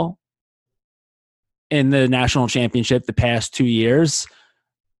Yale in the national championship the past 2 years.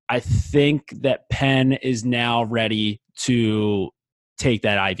 I think that Penn is now ready to take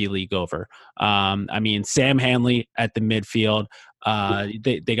that Ivy League over. Sam Hanley at the midfield.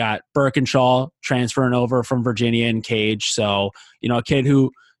 They got Birkinshaw transferring over from Virginia and Cage. So, a kid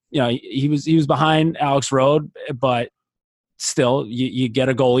who he was behind Alex Rode, but still, you get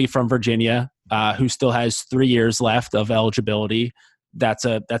a goalie from Virginia who still has 3 years left of eligibility. That's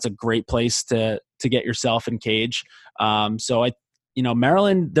a great place to get yourself in cage. So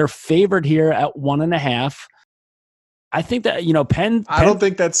Maryland, they're favored here at 1.5. I think that Penn. I don't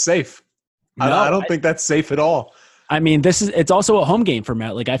think that's safe. No, I don't think that's safe at all. I mean, it's also a home game for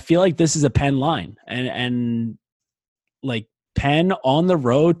Maryland. Like, I feel like this is a Penn line, and like Penn on the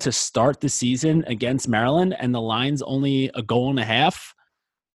road to start the season against Maryland, and the line's only 1.5 goals.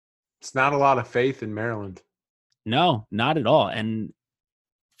 It's not a lot of faith in Maryland. No, not at all. And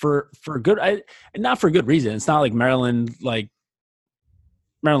for good, not for good reason. It's not like Maryland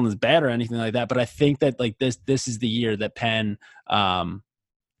is bad or anything like that. But I think that like this is the year that Penn kind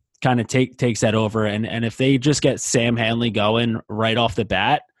of takes that over. And if they just get Sam Hanley going right off the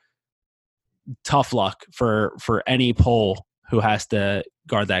bat, tough luck for any pole who has to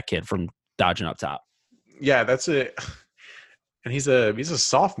guard that kid from dodging up top. Yeah, that's it. And he's a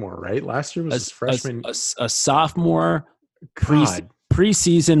sophomore, right? Last year was his freshman. A sophomore,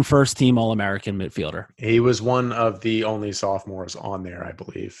 preseason first team All-American midfielder. He was one of the only sophomores on there, I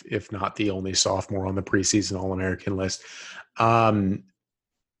believe, if not the only sophomore on the preseason All-American list. I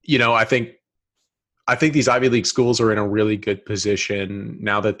think these Ivy League schools are in a really good position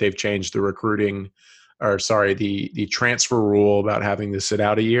now that they've changed the transfer rule about having to sit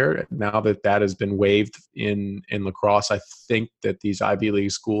out a year. Now that has been waived in lacrosse, I think that these Ivy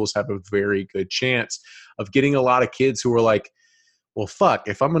League schools have a very good chance of getting a lot of kids who are like, well, fuck,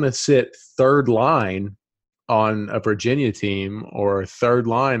 if I'm going to sit third line on a Virginia team or third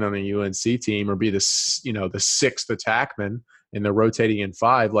line on a UNC team or be the sixth attackman and they're rotating in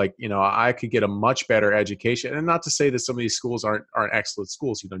 5, I could get a much better education. And not to say that some of these schools aren't excellent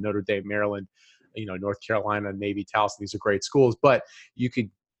schools, Notre Dame, Maryland, North Carolina, Navy, Towson, these are great schools, but you could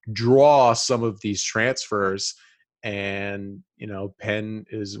draw some of these transfers and, Penn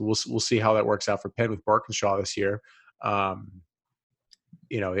we'll see how that works out for Penn with Birkinshaw this year.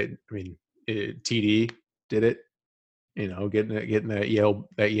 TD did it, getting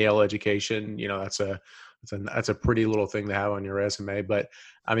that Yale education, that's a pretty little thing to have on your resume. But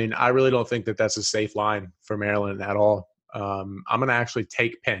I mean, I really don't think that that's a safe line for Maryland at all. I'm going to actually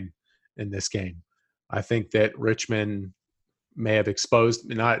take Penn in this game. I think that Richmond may have exposed,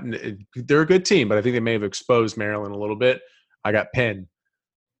 they're a good team, but I think they may have exposed Maryland a little bit. I got Penn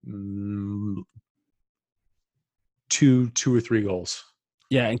 2 or 3 goals.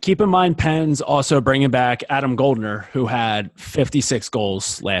 Yeah, and keep in mind, Penn's also bringing back Adam Goldner, who had 56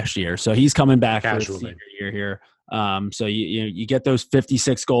 goals last year. So he's coming back for the senior year here. So you get those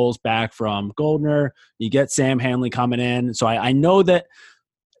 56 goals back from Goldner. You get Sam Hanley coming in. So I know that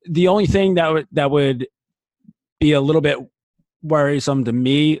the only thing that would be a little bit worrisome to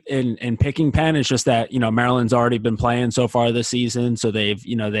me in picking Penn is just that Maryland's already been playing so far this season, so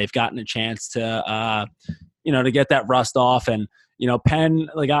they've gotten a chance to to get that rust off. And Penn,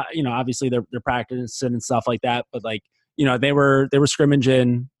 obviously they're practicing and stuff like that, but they were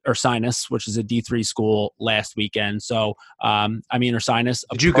scrimmaging Ursinus, which is a D3 school, last weekend. So Ursinus.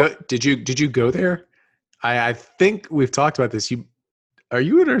 Did you go there? I think we've talked about this. Are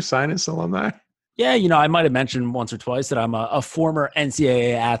you an Ursinus alumni? Yeah, I might have mentioned once or twice that I'm a former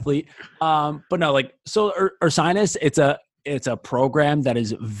NCAA athlete. But no, Ursinus, it's a program that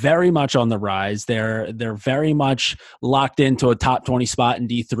is very much on the rise. They're very much locked into a top 20 spot in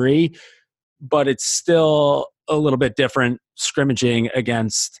D3, but it's still a little bit different scrimmaging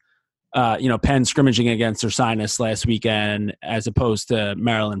against Penn scrimmaging against Ursinus last weekend as opposed to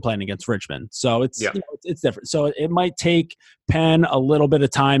Maryland playing against Richmond. So it's different. So it might take Penn a little bit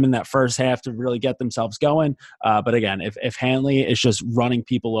of time in that first half to really get themselves going. But again, if Hanley is just running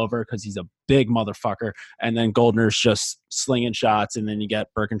people over because he's a big motherfucker, and then Goldner's just slinging shots, and then you get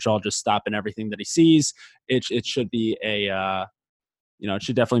Birkinshaw just stopping everything that he sees, it should be it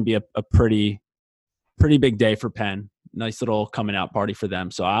should definitely be a pretty big day for Penn. Nice little coming out party for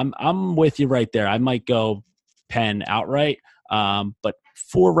them. So I'm with you right there. I might go Penn outright. But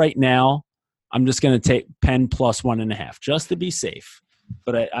for right now, I'm just going to take Penn plus 1.5 just to be safe.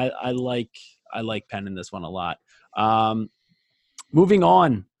 But I like Penn in this one a lot. Moving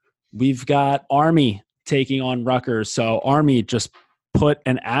on, we've got Army taking on Rutgers. So Army just put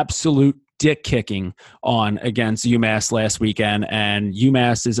an absolute dick kicking on against UMass last weekend, and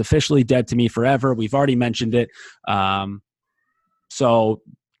UMass is officially dead to me forever. We've already mentioned it. So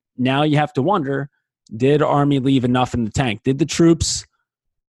now you have to wonder, did Army leave enough in the tank? Did the troops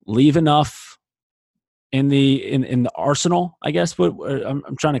leave enough in the arsenal, I guess?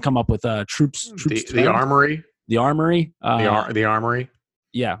 I'm trying to come up with troops. The armory. The armory. The armory.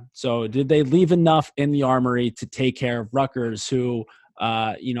 Yeah. So did they leave enough in the armory to take care of Rutgers, who,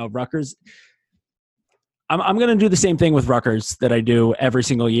 Rutgers, I'm going to do the same thing with Rutgers that I do every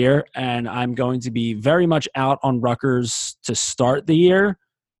single year. And I'm going to be very much out on Rutgers to start the year.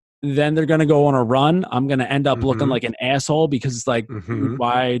 Then they're going to go on a run. I'm going to end up looking like an asshole because it's like, dude,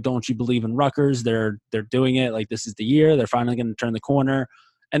 why don't you believe in Rutgers? They're doing it. Like, this is the year. They're finally going to turn the corner.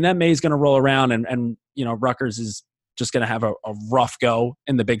 And then May's going to roll around and Rutgers is just going to have a rough go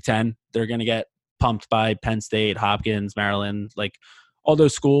in the Big Ten. They're going to get pumped by Penn State, Hopkins, Maryland, like all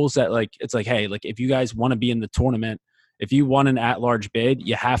those schools that like, it's like, hey, like if you guys want to be in the tournament, if you want an at-large bid,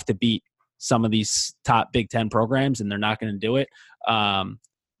 you have to beat some of these top Big Ten programs, and they're not going to do it.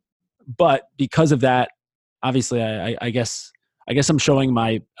 But because of that, obviously, I guess I'm showing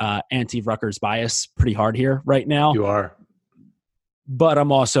my anti-Rutgers bias pretty hard here right now. You are. But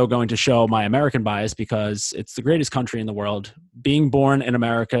I'm also going to show my American bias because it's the greatest country in the world. Being born in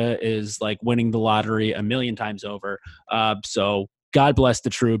America is like winning the lottery a million times over. So God bless the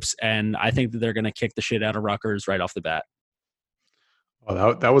troops, and I think that they're going to kick the shit out of Rutgers right off the bat.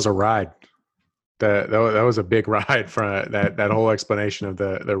 Oh, that was a ride. That was a big ride for that whole explanation of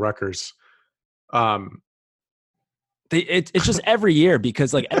the Rutgers. It's just every year,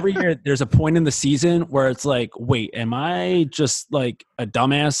 because like every year there's a point in the season where it's like, wait, am I just like a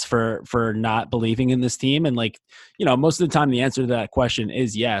dumbass for not believing in this team? And like, most of the time the answer to that question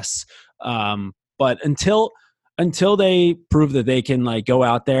is yes. But until they prove that they can like go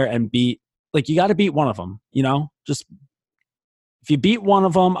out there and beat, like, you got to beat one of them, just. If you beat one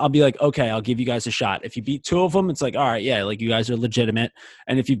of them, I'll be like, okay, I'll give you guys a shot. If you beat two of them, it's like, all right, yeah, like you guys are legitimate.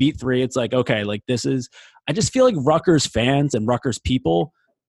 And if you beat three, it's like, okay, like I just feel like Rutgers fans and Rutgers people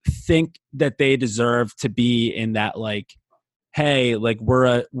think that they deserve to be in that, like, hey, like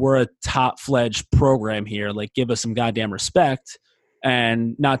we're a top-fledged program here. Like, give us some goddamn respect,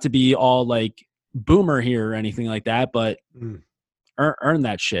 and not to be all like boomer here or anything like that, but earn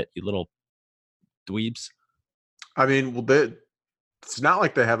that shit, you little dweebs. I mean, well, it's not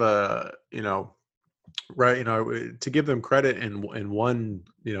like they have a, right, to give them credit in one,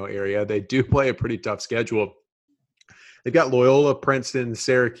 area, they do play a pretty tough schedule. They've got Loyola, Princeton,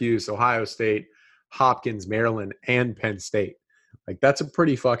 Syracuse, Ohio State, Hopkins, Maryland, and Penn State. Like, that's a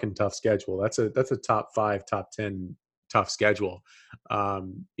pretty fucking tough schedule. That's a top 5, top 10 tough schedule. But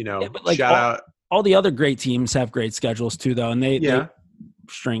like shout out. All the other great teams have great schedules too, though. And they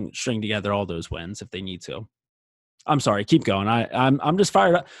string together all those wins if they need to. I'm sorry. Keep going. I'm just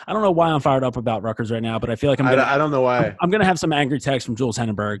fired up. I don't know why I'm fired up about Rutgers right now, but I feel like I don't know why. I'm gonna have some angry text from Jules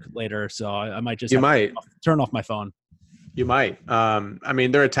Henneberg later, so I might just turn off my phone. You might. I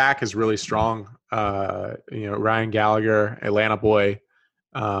mean, their attack is really strong. Ryan Gallagher, Atlanta boy.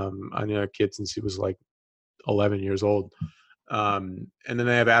 I knew a kid since he was like 11 years old. And then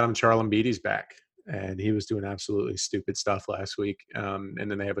they have Adam Charlambides back, and he was doing absolutely stupid stuff last week. And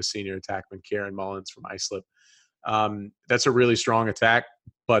then they have a senior attackman, Karen Mullins from Islip. That's a really strong attack,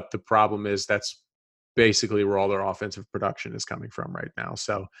 but the problem is that's basically where all their offensive production is coming from right now.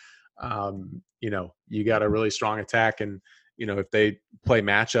 So, you got a really strong attack, and, if they play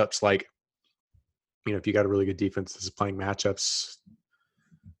matchups, like, if you got a really good defense that's playing matchups,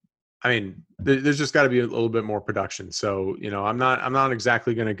 I mean, there's just got to be a little bit more production. So, I'm not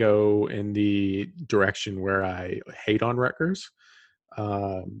exactly going to go in the direction where I hate on Rutgers.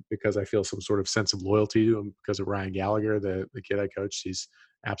 Because I feel some sort of sense of loyalty to him because of Ryan Gallagher, the kid I coached. He's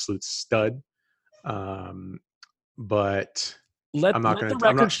absolute stud. But let the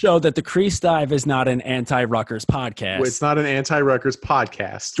record show that the Crease Dive is not an anti-Rutgers podcast. It's not an anti-Rutgers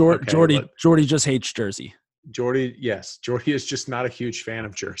podcast. Jordy just hates Jersey. Jordy is just not a huge fan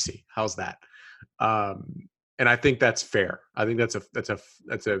of Jersey. How's that? And I think that's fair. I think that's a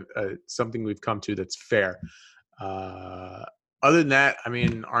something we've come to that's fair. Other than that, I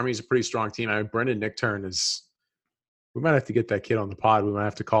mean, Army's a pretty strong team. I mean, Brendan Nickturn is – we might have to get that kid on the pod. We might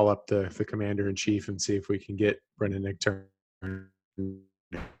have to call up the commander-in-chief and see if we can get Brendan Nickturn to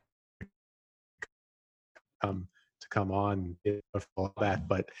come on and all that.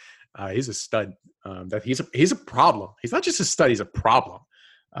 But he's a stud. He's a problem. He's not just a stud. He's a problem.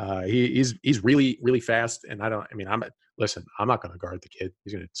 He's really, really fast. And I'm not going to guard the kid.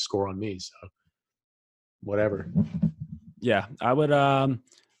 He's going to score on me. So whatever. Yeah, I would. I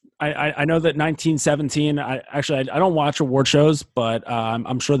know that 1917. I don't watch award shows, but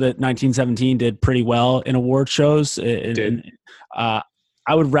I'm sure that 1917 did pretty well in award shows. I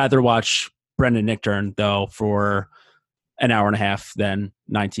would rather watch Brendan Nickturn though for an hour and a half than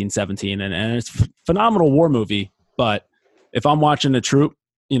 1917, and it's a phenomenal war movie. But if I'm watching a troop,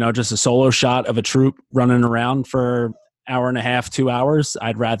 just a solo shot of a troop running around for hour and a half, 2 hours,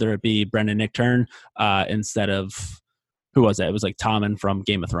 I'd rather it be Brendan Nichtern instead of, who was it? It was like Tommen from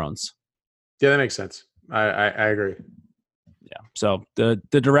Game of Thrones. Yeah, that makes sense. I agree. Yeah. So the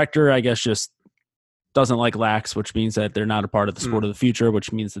director, I guess, just doesn't like lax, which means that they're not a part of the sport of the future,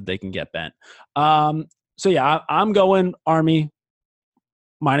 which means that they can get bent. So yeah, I'm going Army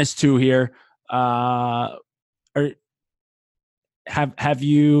 -2 here.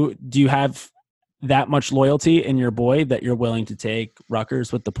 Do you have that much loyalty in your boy that you're willing to take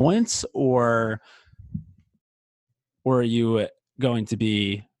Rutgers with the points, or are you going to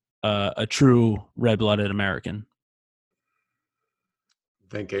be a true red-blooded American?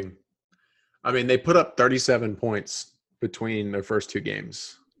 Thinking. I mean, they put up 37 points between their first 2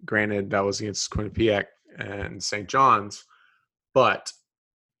 games. Granted, that was against Quinnipiac and St. John's, but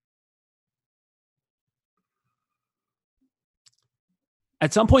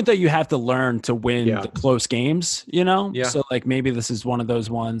at some point, though, you have to learn to win the close games, you know? Yeah. So, like, maybe this is one of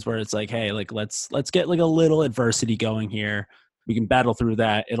those ones where it's like, hey, like, let's get, like, a little adversity going here. We can battle through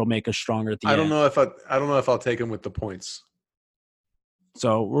that. It'll make us stronger at the end. I don't know if I'll take them with the points.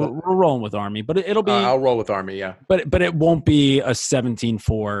 So we're rolling with Army, but it'll be. I'll roll with Army, yeah. But it won't be a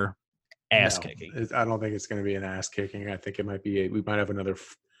 17-4 ass kicking. I don't think it's going to be an ass kicking. I think it might be. We might have another,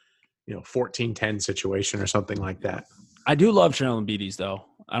 14-10 situation or something like that. I do love Sherlin Beatties, though.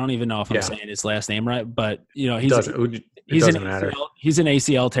 I don't even know if I'm saying his last name right, but he's an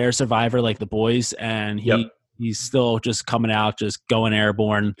ACL tear survivor like the boys, and he's still just coming out, just going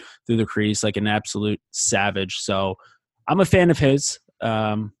airborne through the crease like an absolute savage. So I'm a fan of his.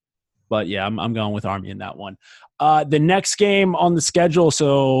 But yeah, I'm going with Army in that one. The next game on the schedule,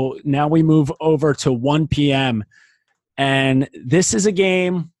 so now we move over to 1 p.m. And this is a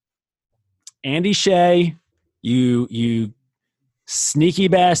game, Andy Shea, you sneaky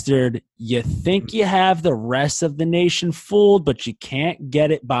bastard, you think you have the rest of the nation fooled, but you can't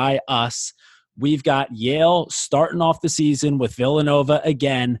get it by us. We've got Yale starting off the season with Villanova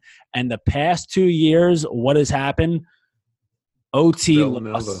again, and the past 2 years, what has happened? OT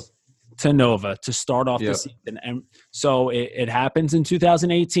loss to Nova to start off the season. And so it happens in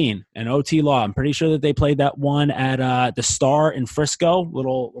 2018, an OT law. I'm pretty sure that they played that one at the Star in Frisco,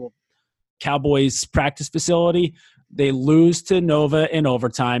 little Cowboys practice facility. They lose to Nova in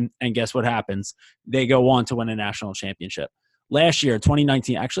overtime, and guess what happens? They go on to win a national championship. Last year,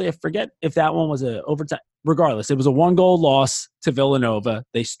 2019, actually, I forget if that one was a overtime. Regardless, it was a 1-goal loss to Villanova.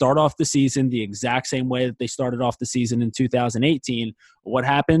 They start off the season the exact same way that they started off the season in 2018. What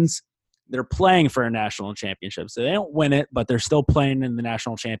happens? They're playing for a national championship. So they don't win it, but they're still playing in the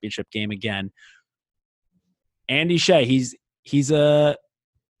national championship game again. Andy Shea, he's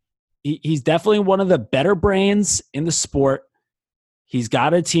definitely one of the better brains in the sport. He's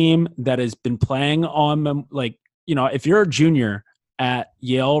got a team that has been playing on, like, if you're a junior at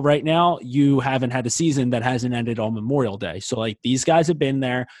Yale right now, you haven't had a season that hasn't ended on Memorial Day. So, like, these guys have been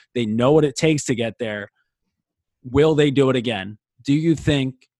there. They know what it takes to get there. Will they do it again? Do you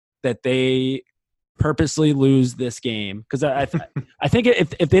think that they purposely lose this game? Because I think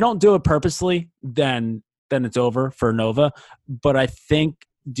if they don't do it purposely, then it's over for Nova. But I think,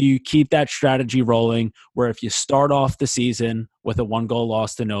 do you keep that strategy rolling where if you start off the season with a 1-goal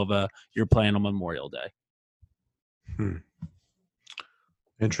loss to Nova, you're playing on Memorial Day?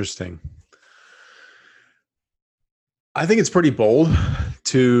 Interesting. I think it's pretty bold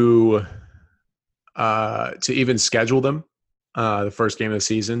to even schedule them the first game of the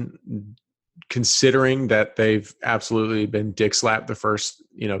season, considering that they've absolutely been dick slapped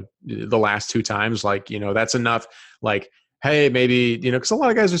the last 2 times. Like, that's enough. Like, hey, maybe, because a lot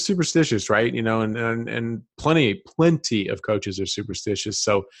of guys are superstitious, right? And plenty of coaches are superstitious.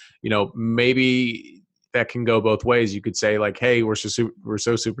 So, maybe that can go both ways. You could say, like, hey, we're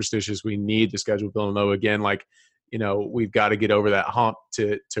so superstitious, we need to schedule Villanova again. Like, we've got to get over that hump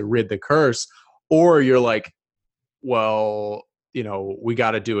to rid the curse. Or you're like, well, we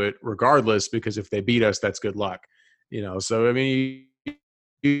got to do it regardless, because if they beat us, that's good luck. So, I mean,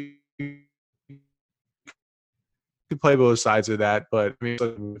 you could play both sides of that, but I mean,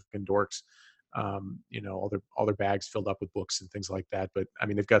 fucking dorks, all their bags filled up with books and things like that. But I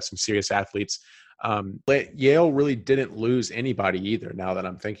mean, they've got some serious athletes. Yale really didn't lose anybody either, now that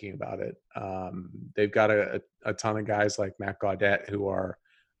I'm thinking about it. They've got a ton of guys like Matt Gaudette who are,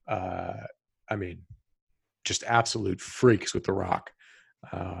 just absolute freaks with the rock.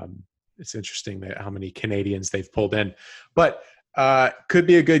 It's interesting how many Canadians they've pulled in, but could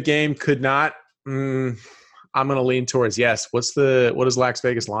be a good game, could not. I'm going to lean towards yes. What does Las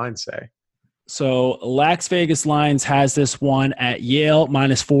Vegas line say? So Las Vegas Lions has this one at Yale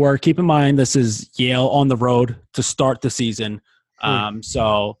 -4. Keep in mind, this is Yale on the road to start the season.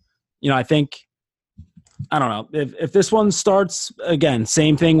 So, I think, I don't know, if this one starts, again,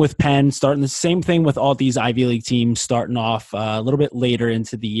 same thing with Penn, starting the same thing with all these Ivy League teams starting off a little bit later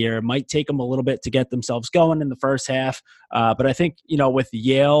into the year. It might take them a little bit to get themselves going in the first half. But I think, with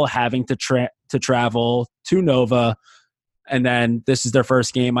Yale having to travel to Nova, and then this is their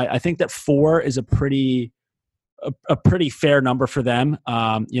first game, I think that 4 is a pretty fair number for them,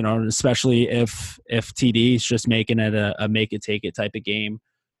 especially if TD is just making it a make it take it type of game.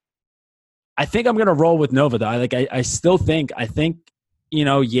 I think I'm going to roll with Nova, though. I still think,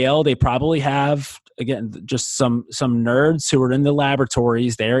 Yale, they probably have, again, just some nerds who are in the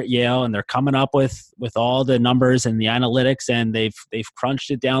laboratories there at Yale, and they're coming up with all the numbers and the analytics, and they've crunched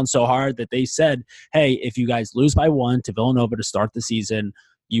it down so hard that they said, hey, if you guys lose by 1 to Villanova to start the season,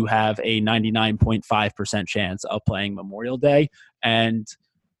 you have a 99.5% chance of playing Memorial Day. And,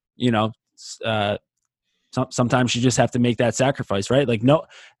 sometimes you just have to make that sacrifice, right? Like,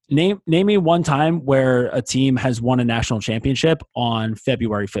 name me one time where a team has won a national championship on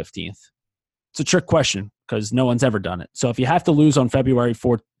February 15th. It's a trick question because no one's ever done it. So if you have to lose on February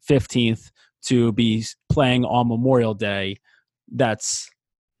 15th to be playing on Memorial Day, that's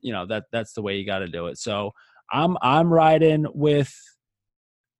the way you got to do it. So I'm riding with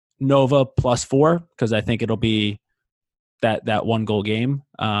Nova +4 because I think it'll be that 1-goal game.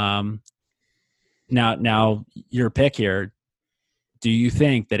 Now your pick here. Do you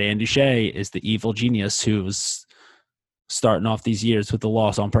think that Andy Shea is the evil genius who's starting off these years with the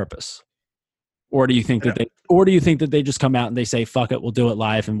loss on purpose? Or do you think that they just come out and they say, fuck it, we'll do it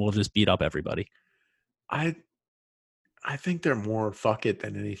live and we'll just beat up everybody? I think they're more fuck it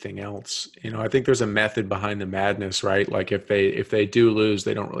than anything else. I think there's a method behind the madness, right? Like if they do lose,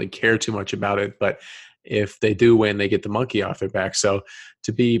 they don't really care too much about it, but if they do win, they get the monkey off their back. So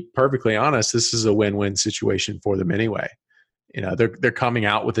to be perfectly honest, this is a win-win situation for them anyway. They're coming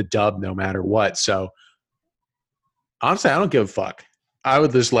out with a dub no matter what. So honestly, I don't give a fuck. I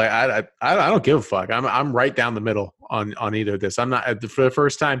would just I don't give a fuck. I'm right down the middle on either of this. I'm not, for the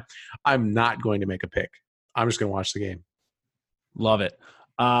first time, I'm not going to make a pick. I'm just going to watch the game. Love it.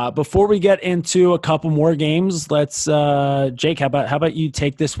 Before we get into a couple more games, let's Jake, how about you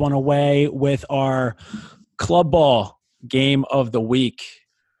take this one away with our club ball game of the week?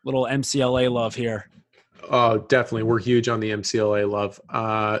 Little MCLA love here. Oh, definitely. We're huge on the MCLA love.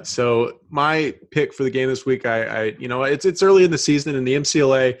 So my pick for the game this week, it's early in the season, and the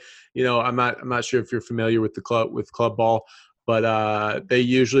MCLA, I'm not sure if you're familiar with club ball, but they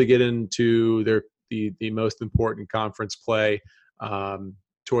usually get into the most important conference play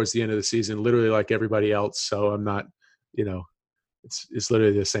towards the end of the season, literally like everybody else. So I'm not, it's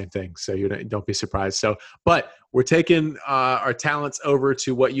literally the same thing. So don't be surprised. So, but we're taking our talents over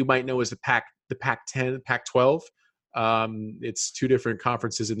to what you might know as the Pac-10, Pac-12. It's 2 different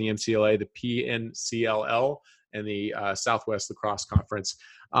conferences in the MCLA, the PNCLL and the Southwest Lacrosse Conference.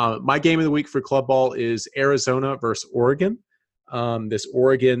 My game of the week for club ball is Arizona versus Oregon. This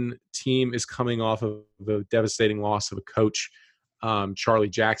Oregon team is coming off of a devastating loss of a coach, Charlie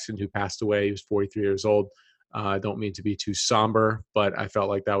Jackson, who passed away. He was 43 years old. I don't mean to be too somber, but I felt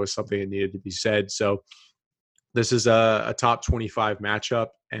like that was something that needed to be said. So this is a top 25 matchup,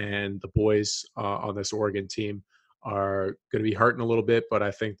 and the boys on this Oregon team are going to be hurting a little bit, but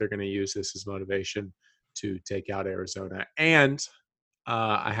I think they're going to use this as motivation to take out Arizona. And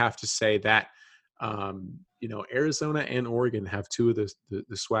I have to say that, Arizona and Oregon have 2 of the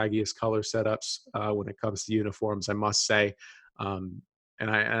swaggiest color setups when it comes to uniforms, I must say. And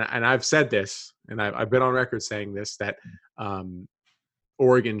I've said this, and I've been on record saying this, that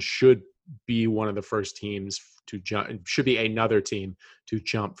Oregon should be one of the first teams to jump, should be another team to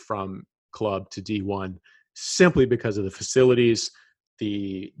jump from club to D1, simply because of the facilities,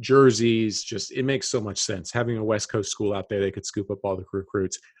 the jerseys. Just, it makes so much sense. Having a West Coast school out there, they could scoop up all the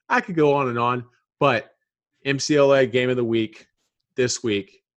recruits. I could go on, but MCLA game of the week this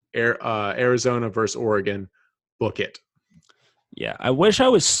week, Arizona versus Oregon, book it. Yeah, I wish I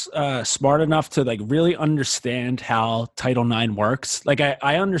was smart enough to really understand how Title IX works.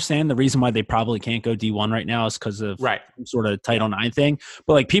 I understand the reason why they probably can't go D1 right now is because of some sort of Title IX thing.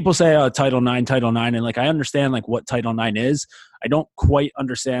 But people say, "Oh, Title IX," and I understand what Title IX is. I don't quite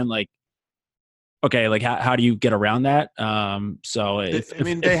understand how do you get around that? So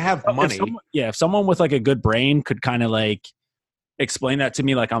they have money. If someone with a good brain could kind of explain that to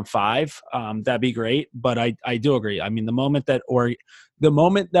me I'm 5, that'd be great. But I do agree. I mean, the moment that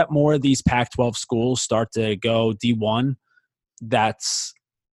more of these Pac-12 schools start to go D1, that's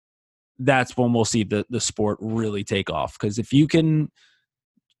that's when we'll see the sport really take off. Because if you can,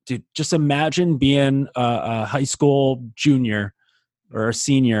 dude, just imagine being a high school junior or a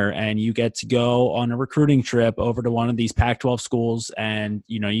senior and you get to go on a recruiting trip over to one of these Pac-12 schools, and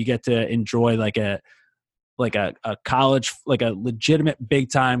you get to enjoy like a college, like a legitimate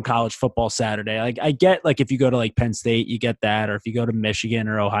big time college football Saturday. Like I get, like if you go to like Penn State, you get that, or if you go to Michigan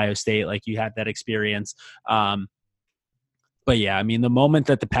or Ohio State, like you have that experience. But yeah, I mean, the moment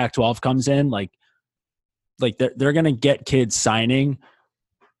that the Pac-12 comes in, like they're going to get kids signing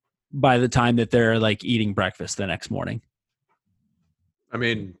by the time that they're like eating breakfast the next morning. I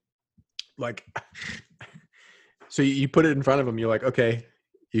mean, like, so you put it in front of them. You're like, okay,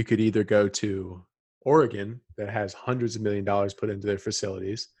 you could either go to Oregon that has hundreds of $1 million put into their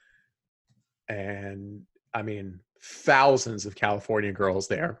facilities, and I mean, thousands of California girls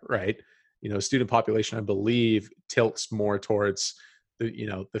there, right? Student population, I believe, tilts more towards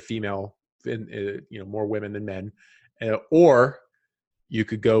the female, more women than men, or you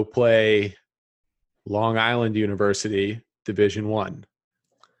could go play Long Island University Division I.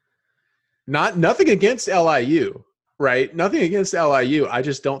 Nothing against LIU, right? Nothing against LIU. I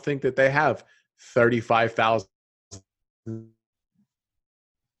just don't think that they have 35,000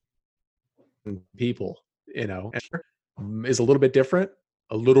 people, is a little bit different,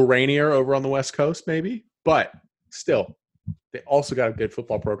 a little rainier over on the West Coast maybe, but still, they also got a good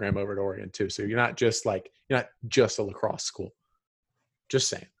football program over at Oregon too. So you're not just a lacrosse school. Just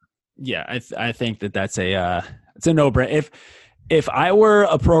saying. Yeah, I think that's it's a no-brainer. If I were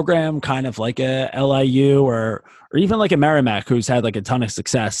a program kind of like a LIU or even like a Merrimack, who's had like a ton of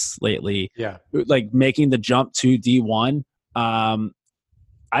success lately, yeah, like making the jump to D1,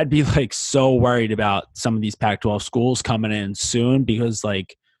 I'd be like so worried about some of these Pac-12 schools coming in soon, because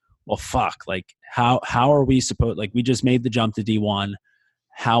like, well, fuck, like how are we supposed, like we just made the jump to D1.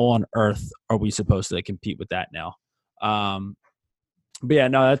 How on earth are we supposed to compete with that now? But yeah,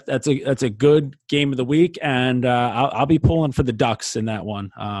 no, that's a good game of the week, and I'll be pulling for the Ducks in that one.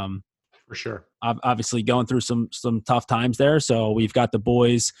 For sure. Obviously going through some tough times there, so we've got the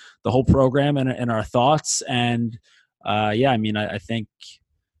boys, the whole program, in our thoughts, and yeah, I mean, I think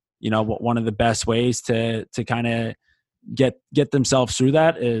one of the best ways to kind of get themselves through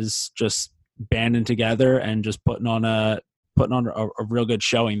that is just banding together and just putting on a real good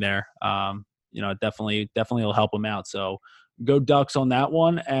showing there. Definitely will help them out. So go Ducks on that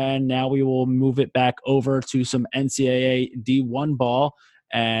one. And now we will move it back over to some NCAA D1 ball.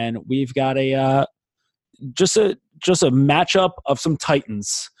 And we've got just a matchup of some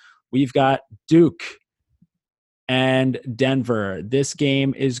Titans. We've got Duke and Denver. This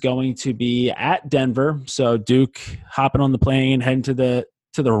game is going to be at Denver. So Duke hopping on the plane, heading to the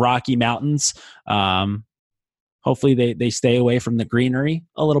Rocky Mountains. Hopefully they stay away from the greenery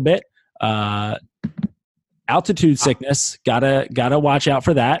a little bit. Altitude sickness, gotta watch out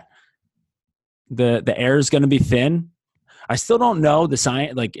for that. The air is going to be thin. I still don't know the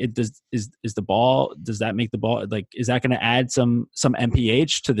science. Like, is the ball? Does that make the ball? Like, is that going to add some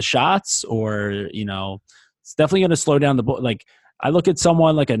MPH to the shots, or it's definitely going to slow down the ball. Like, I look at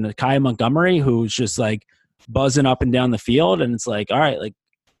someone like a Nakai Montgomery who's just like buzzing up and down the field, and it's like, all right, like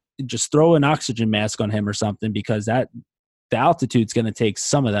just throw an oxygen mask on him or something, because the altitude's going to take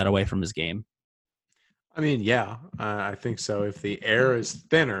some of that away from his game. I mean, yeah, I think so. If the air is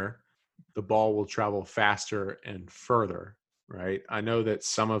thinner, the ball will travel faster and further, right? I know that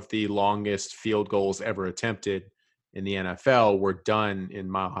some of the longest field goals ever attempted in the NFL were done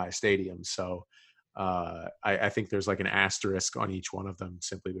in Mile High Stadium. So I think there's like an asterisk on each one of them,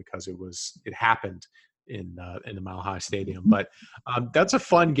 simply because it happened in the Mile High Stadium. But that's a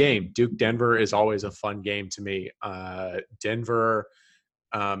fun game. Duke Denver is always a fun game to me. Denver.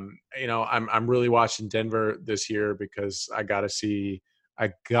 I'm really watching Denver this year because I gotta see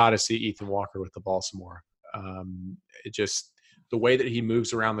Ethan Walker with the ball some more. It just, the way that he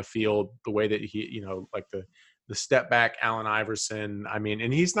moves around the field, the way that he, like the step back Allen Iverson. I mean,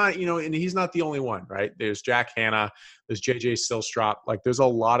 and he's not the only one, right? There's Jack Hanna, there's JJ Silstrop. Like, there's a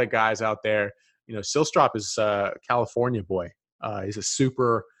lot of guys out there. Silstrop is a California boy. He's a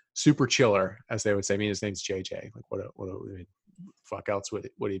super chiller, as they would say. I mean, his name's JJ. Like, what fuck else would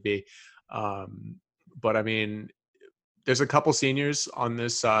he be? But I mean, there's a couple seniors on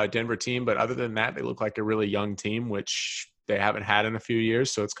this Denver team, but other than that, they look like a really young team, which they haven't had in a few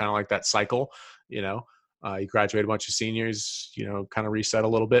years. So it's kind of like that cycle, you graduate a bunch of seniors, kind of reset a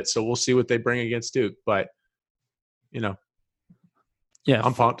little bit. So we'll see what they bring against Duke, but yeah,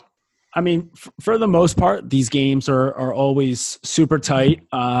 I'm pumped. I mean, for the most part, these games are always super tight.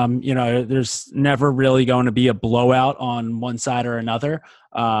 There's never really going to be a blowout on one side or another.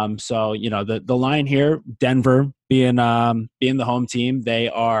 So the line here, Denver being the home team, they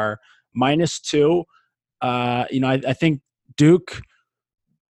are -2. I think Duke.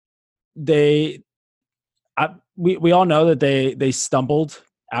 We all know that they stumbled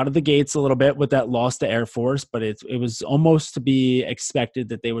out of the gates a little bit with that loss to Air Force, but it was almost to be expected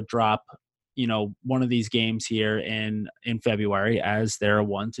that they would drop, one of these games here in February, as they're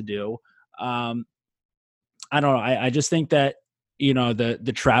one to do. I don't know. I just think that,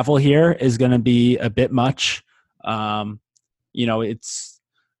 the travel here is going to be a bit much. It's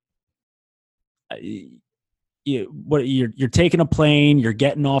you're taking a plane, you're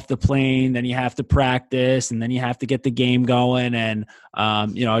getting off the plane, then you have to practice, and then you have to get the game going, and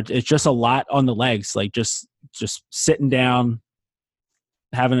it's just a lot on the legs. Like just sitting down,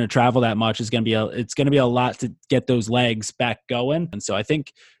 having to travel that much is going to be a lot to get those legs back going. And so I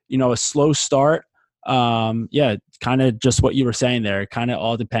think a slow start. Kind of just what you were saying there. It kind of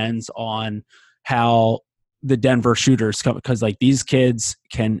all depends on how the Denver shooters come, because like these kids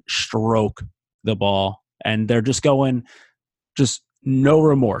can stroke the ball. And they're just going, just no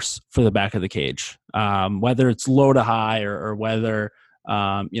remorse for the back of the cage, whether it's low to high or whether,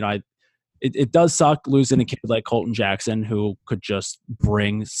 it does suck losing a kid like Colton Jackson, who could just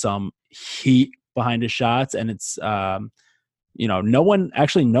bring some heat behind his shots. And it's, no one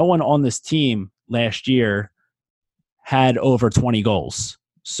on this team last year had over 20 goals.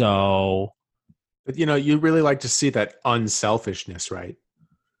 So, but you really like to see that unselfishness, right?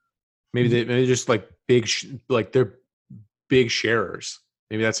 Maybe they just like they're big sharers.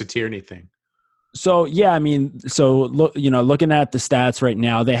 Maybe that's a Tierney thing. So yeah, I mean, looking at the stats right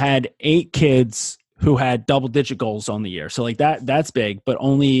now, they had 8 kids who had double-digit goals on the year. So like that's big, but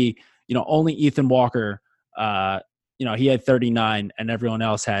only Ethan Walker, he had 39, and everyone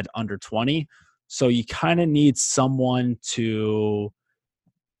else had under 20. So you kind of need someone to,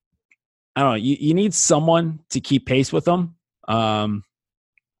 I don't know, you need someone to keep pace with them.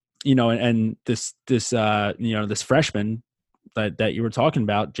 And this freshman that you were talking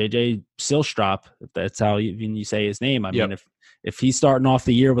about, JJ Silstrop, if that's how you say his name. I mean, if he's starting off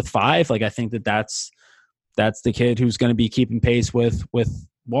the year with 5, like I think that's the kid who's going to be keeping pace with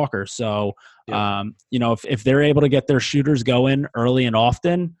Walker. So, if they're able to get their shooters going early and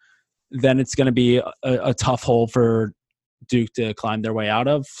often, then it's going to be a tough hole for Duke to climb their way out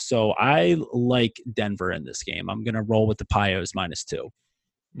of. So I like Denver in this game. I'm going to roll with the Pios -2.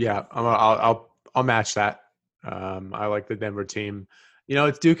 Yeah, I'll match that. I like the Denver team.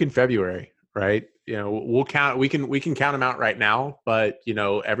 It's Duke in February, right? We can count them out right now, but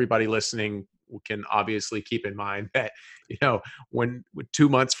everybody listening can obviously keep in mind that when 2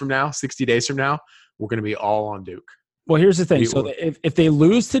 months from now, 60 days from now, we're going to be all on Duke. Well, here's the thing. So if they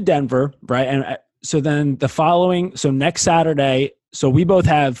lose to Denver, right, and so then next Saturday, so we both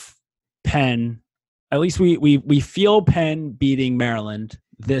have Penn. At least we feel Penn beating Maryland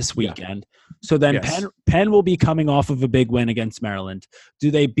this weekend. Yeah. So then yes. Penn will be coming off of a big win against Maryland.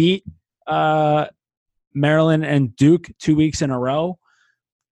 Do they beat Maryland and Duke 2 weeks in a row?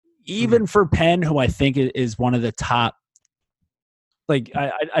 Even for Penn, who I think is one of the top, like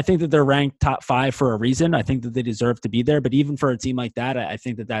I think that they're ranked top 5 for a reason. I think that they deserve to be there. But even for a team like that, I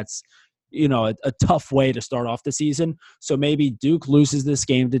think that that's a tough way to start off the season. So maybe Duke loses this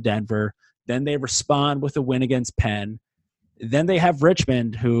game to Denver. Then they respond with a win against Penn. Then they have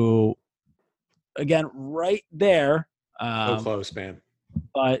Richmond, who, again, right there. So close, man.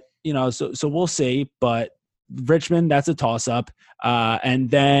 But, so we'll see. But Richmond, that's a toss-up. And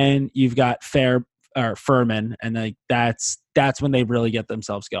then you've got Furman, and like that's when they really get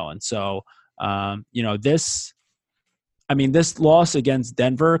themselves going. So, this loss against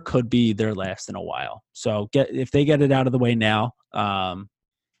Denver could be their last in a while. So if they get it out of the way now,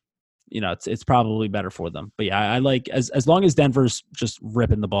 it's probably better for them. But yeah, I like as long as Denver's just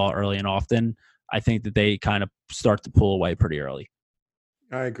ripping the ball early and often, I think that they kind of start to pull away pretty early.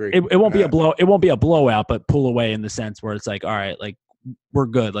 I agree. It won't be it won't be a blowout, but pull away in the sense where it's like, all right, like we're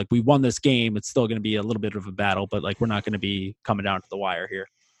good. Like we won this game. It's still going to be a little bit of a battle, but like we're not going to be coming down to the wire here.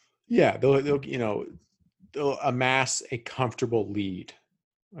 Yeah, they'll amass a comfortable lead.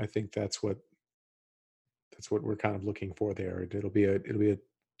 I think that's what we're kind of looking for there. It'll be a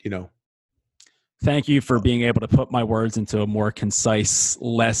Thank you for being able to put my words into a more concise,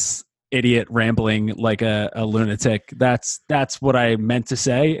 less idiot rambling like a lunatic. That's what I meant to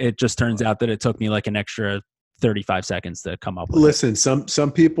say. It just turns out that it took me like an extra 35 seconds to come up with Listen,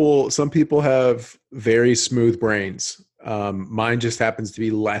 some people have very smooth brains. Mine just happens to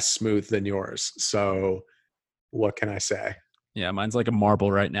be less smooth than yours. So what can I say? Yeah, mine's like a marble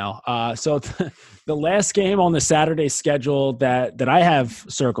right now. So the last game on the Saturday schedule that I have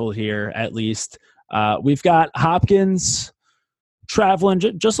circled here, at least, we've got Hopkins traveling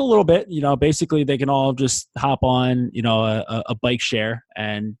just a little bit. Basically they can all just hop on, a bike share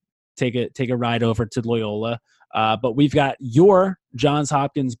and take a ride over to Loyola. But we've got your Johns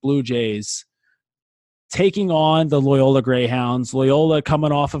Hopkins Blue Jays taking on the Loyola Greyhounds. Loyola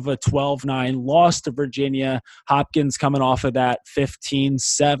coming off of a 12-9 loss to Virginia. Hopkins coming off of that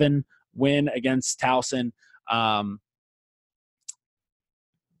 15-7 win against Towson.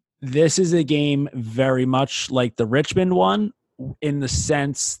 This is a game very much like the Richmond one, in the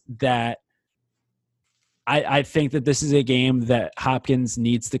sense that I think that this is a game that Hopkins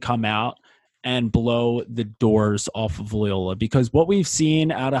needs to come out and blow the doors off of Loyola, because what we've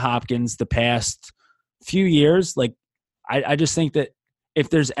seen out of Hopkins the past few years, like I just think that if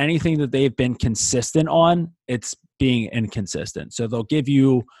there's anything that they've been consistent on, it's being inconsistent. So they'll give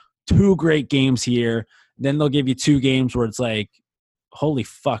you 2 great games here, then they'll give you 2 games where it's like, holy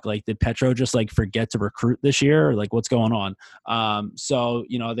fuck, like did Petro just like forget to recruit this year, or like what's going on? So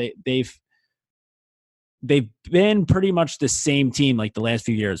they've been pretty much the same team like the last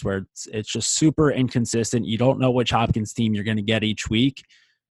few years, where it's just super inconsistent. You don't know which Hopkins team you're going to get each week.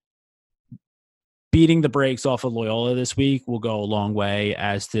 Beating the brakes off of Loyola this week will go a long way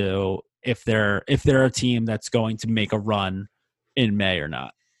as to if they're a team that's going to make a run in May or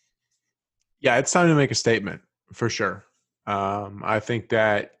not. Yeah, it's time to make a statement for sure. I think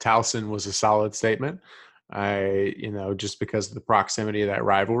that Towson was a solid statement. Just because of the proximity of that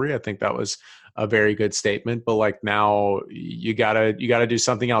rivalry, I think that was a very good statement. But like now, you gotta do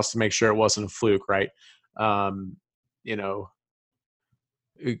something else to make sure it wasn't a fluke, right?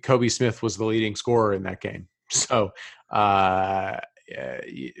 Kobe Smith was the leading scorer in that game, so I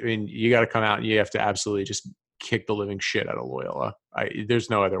mean, you got to come out and you have to absolutely just kick the living shit out of Loyola.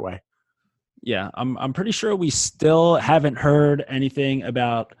 There's no other way. Yeah, I'm pretty sure we still haven't heard anything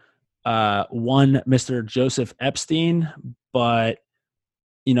about one Mr. Joseph Epstein, but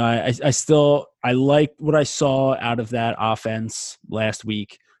I like what I saw out of that offense last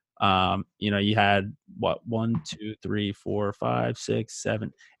week. You had 1, 2, 3, 4, 5, 6,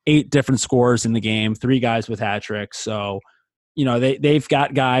 7, 8 different scores in the game, 3 guys with hat tricks. So, they've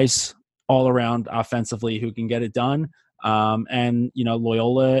got guys all around offensively who can get it done.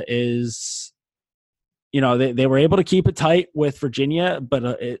 Loyola is, they were able to keep it tight with Virginia, but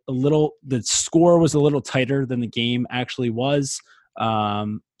the score was a little tighter than the game actually was.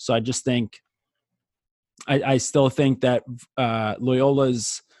 So I just think, I still think that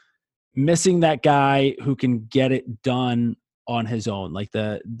Loyola's missing that guy who can get it done on his own, like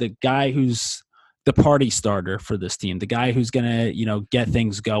the guy who's the party starter for this team, the guy who's gonna get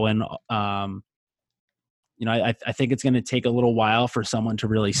things going. I think it's going to take a little while for someone to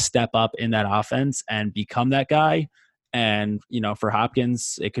really step up in that offense and become that guy. And, for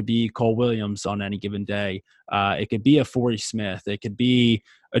Hopkins, it could be Cole Williams on any given day. It could be a Forey Smith. It could be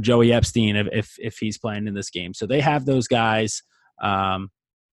a Joey Epstein if he's playing in this game. So they have those guys.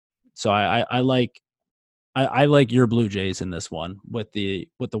 So I like your Blue Jays in this one with the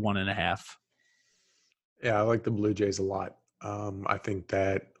 1.5. Yeah, I like the Blue Jays a lot. I think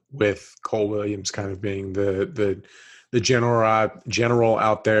that with Cole Williams kind of being the general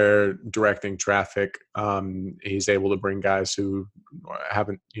out there directing traffic, he's able to bring guys who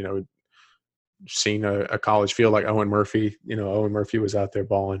haven't seen a college field, like Owen Murphy. Owen Murphy was out there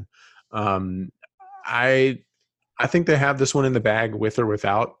balling. I think they have this one in the bag with or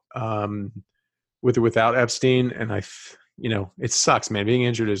without Epstein, and it sucks, man. Being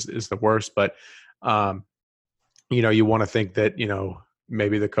injured is the worst, but you want to think that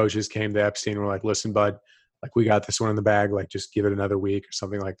maybe the coaches came to Epstein and were like, listen, bud, like we got this one in the bag, like just give it another week or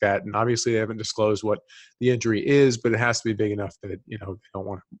something like that. And obviously they haven't disclosed what the injury is, but it has to be big enough that, they don't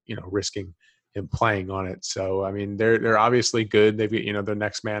want, risking him playing on it. So, I mean, they're obviously good. They've got, their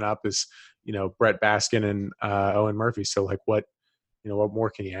next man up is, Brett Baskin and Owen Murphy. So like what more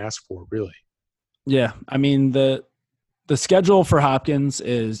can you ask for, really? Yeah. I mean, the schedule for Hopkins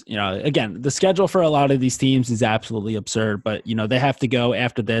is, again, the schedule for a lot of these teams is absolutely absurd, but, they have to go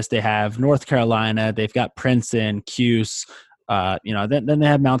after this. They have North Carolina, they've got Princeton, Cuse, then they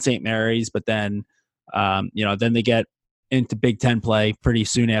have Mount St. Mary's, but then, then they get into Big Ten play pretty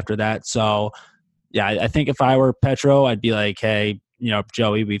soon after that. So, yeah, I think if I were Petro, I'd be like, hey,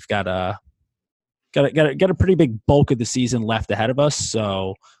 Joey, we've got a pretty big bulk of the season left ahead of us.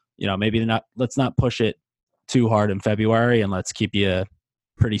 So, let's not push it too hard in February, and let's keep you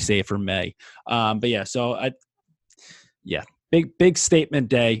pretty safe for May. But yeah, so yeah, big statement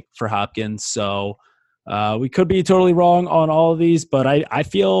day for Hopkins. So we could be totally wrong on all of these, but I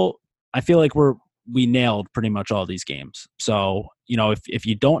feel like we nailed pretty much all these games. So, if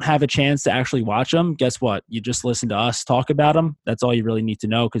you don't have a chance to actually watch them, guess what? You just listen to us talk about them. That's all you really need to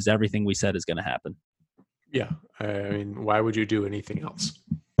know, because everything we said is going to happen. Yeah. I mean, why would you do anything else?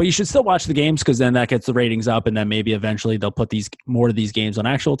 But you should still watch the games, because then that gets the ratings up, and then maybe eventually they'll put more of these games on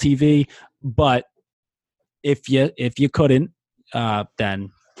actual TV. But if you couldn't, then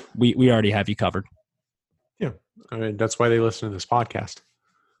we already have you covered. Yeah. I mean, that's why they listen to this podcast.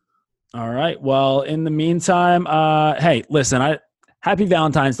 All right. Well, in the meantime, hey, listen, happy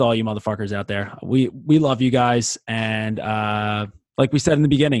Valentine's to all you motherfuckers out there. We love you guys. And like we said in the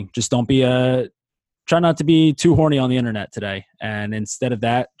beginning, just try not to be too horny on the internet today. And instead of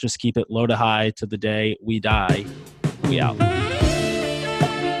that, just keep it low to high to the day we die. We out.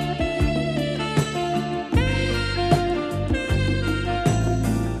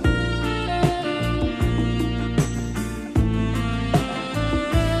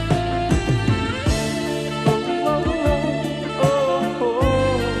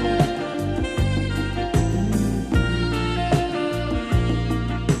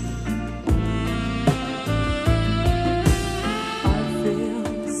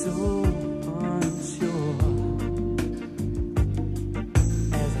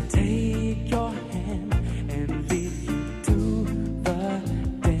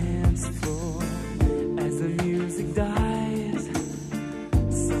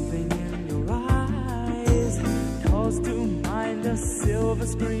 Silver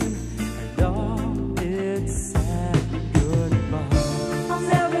screen and all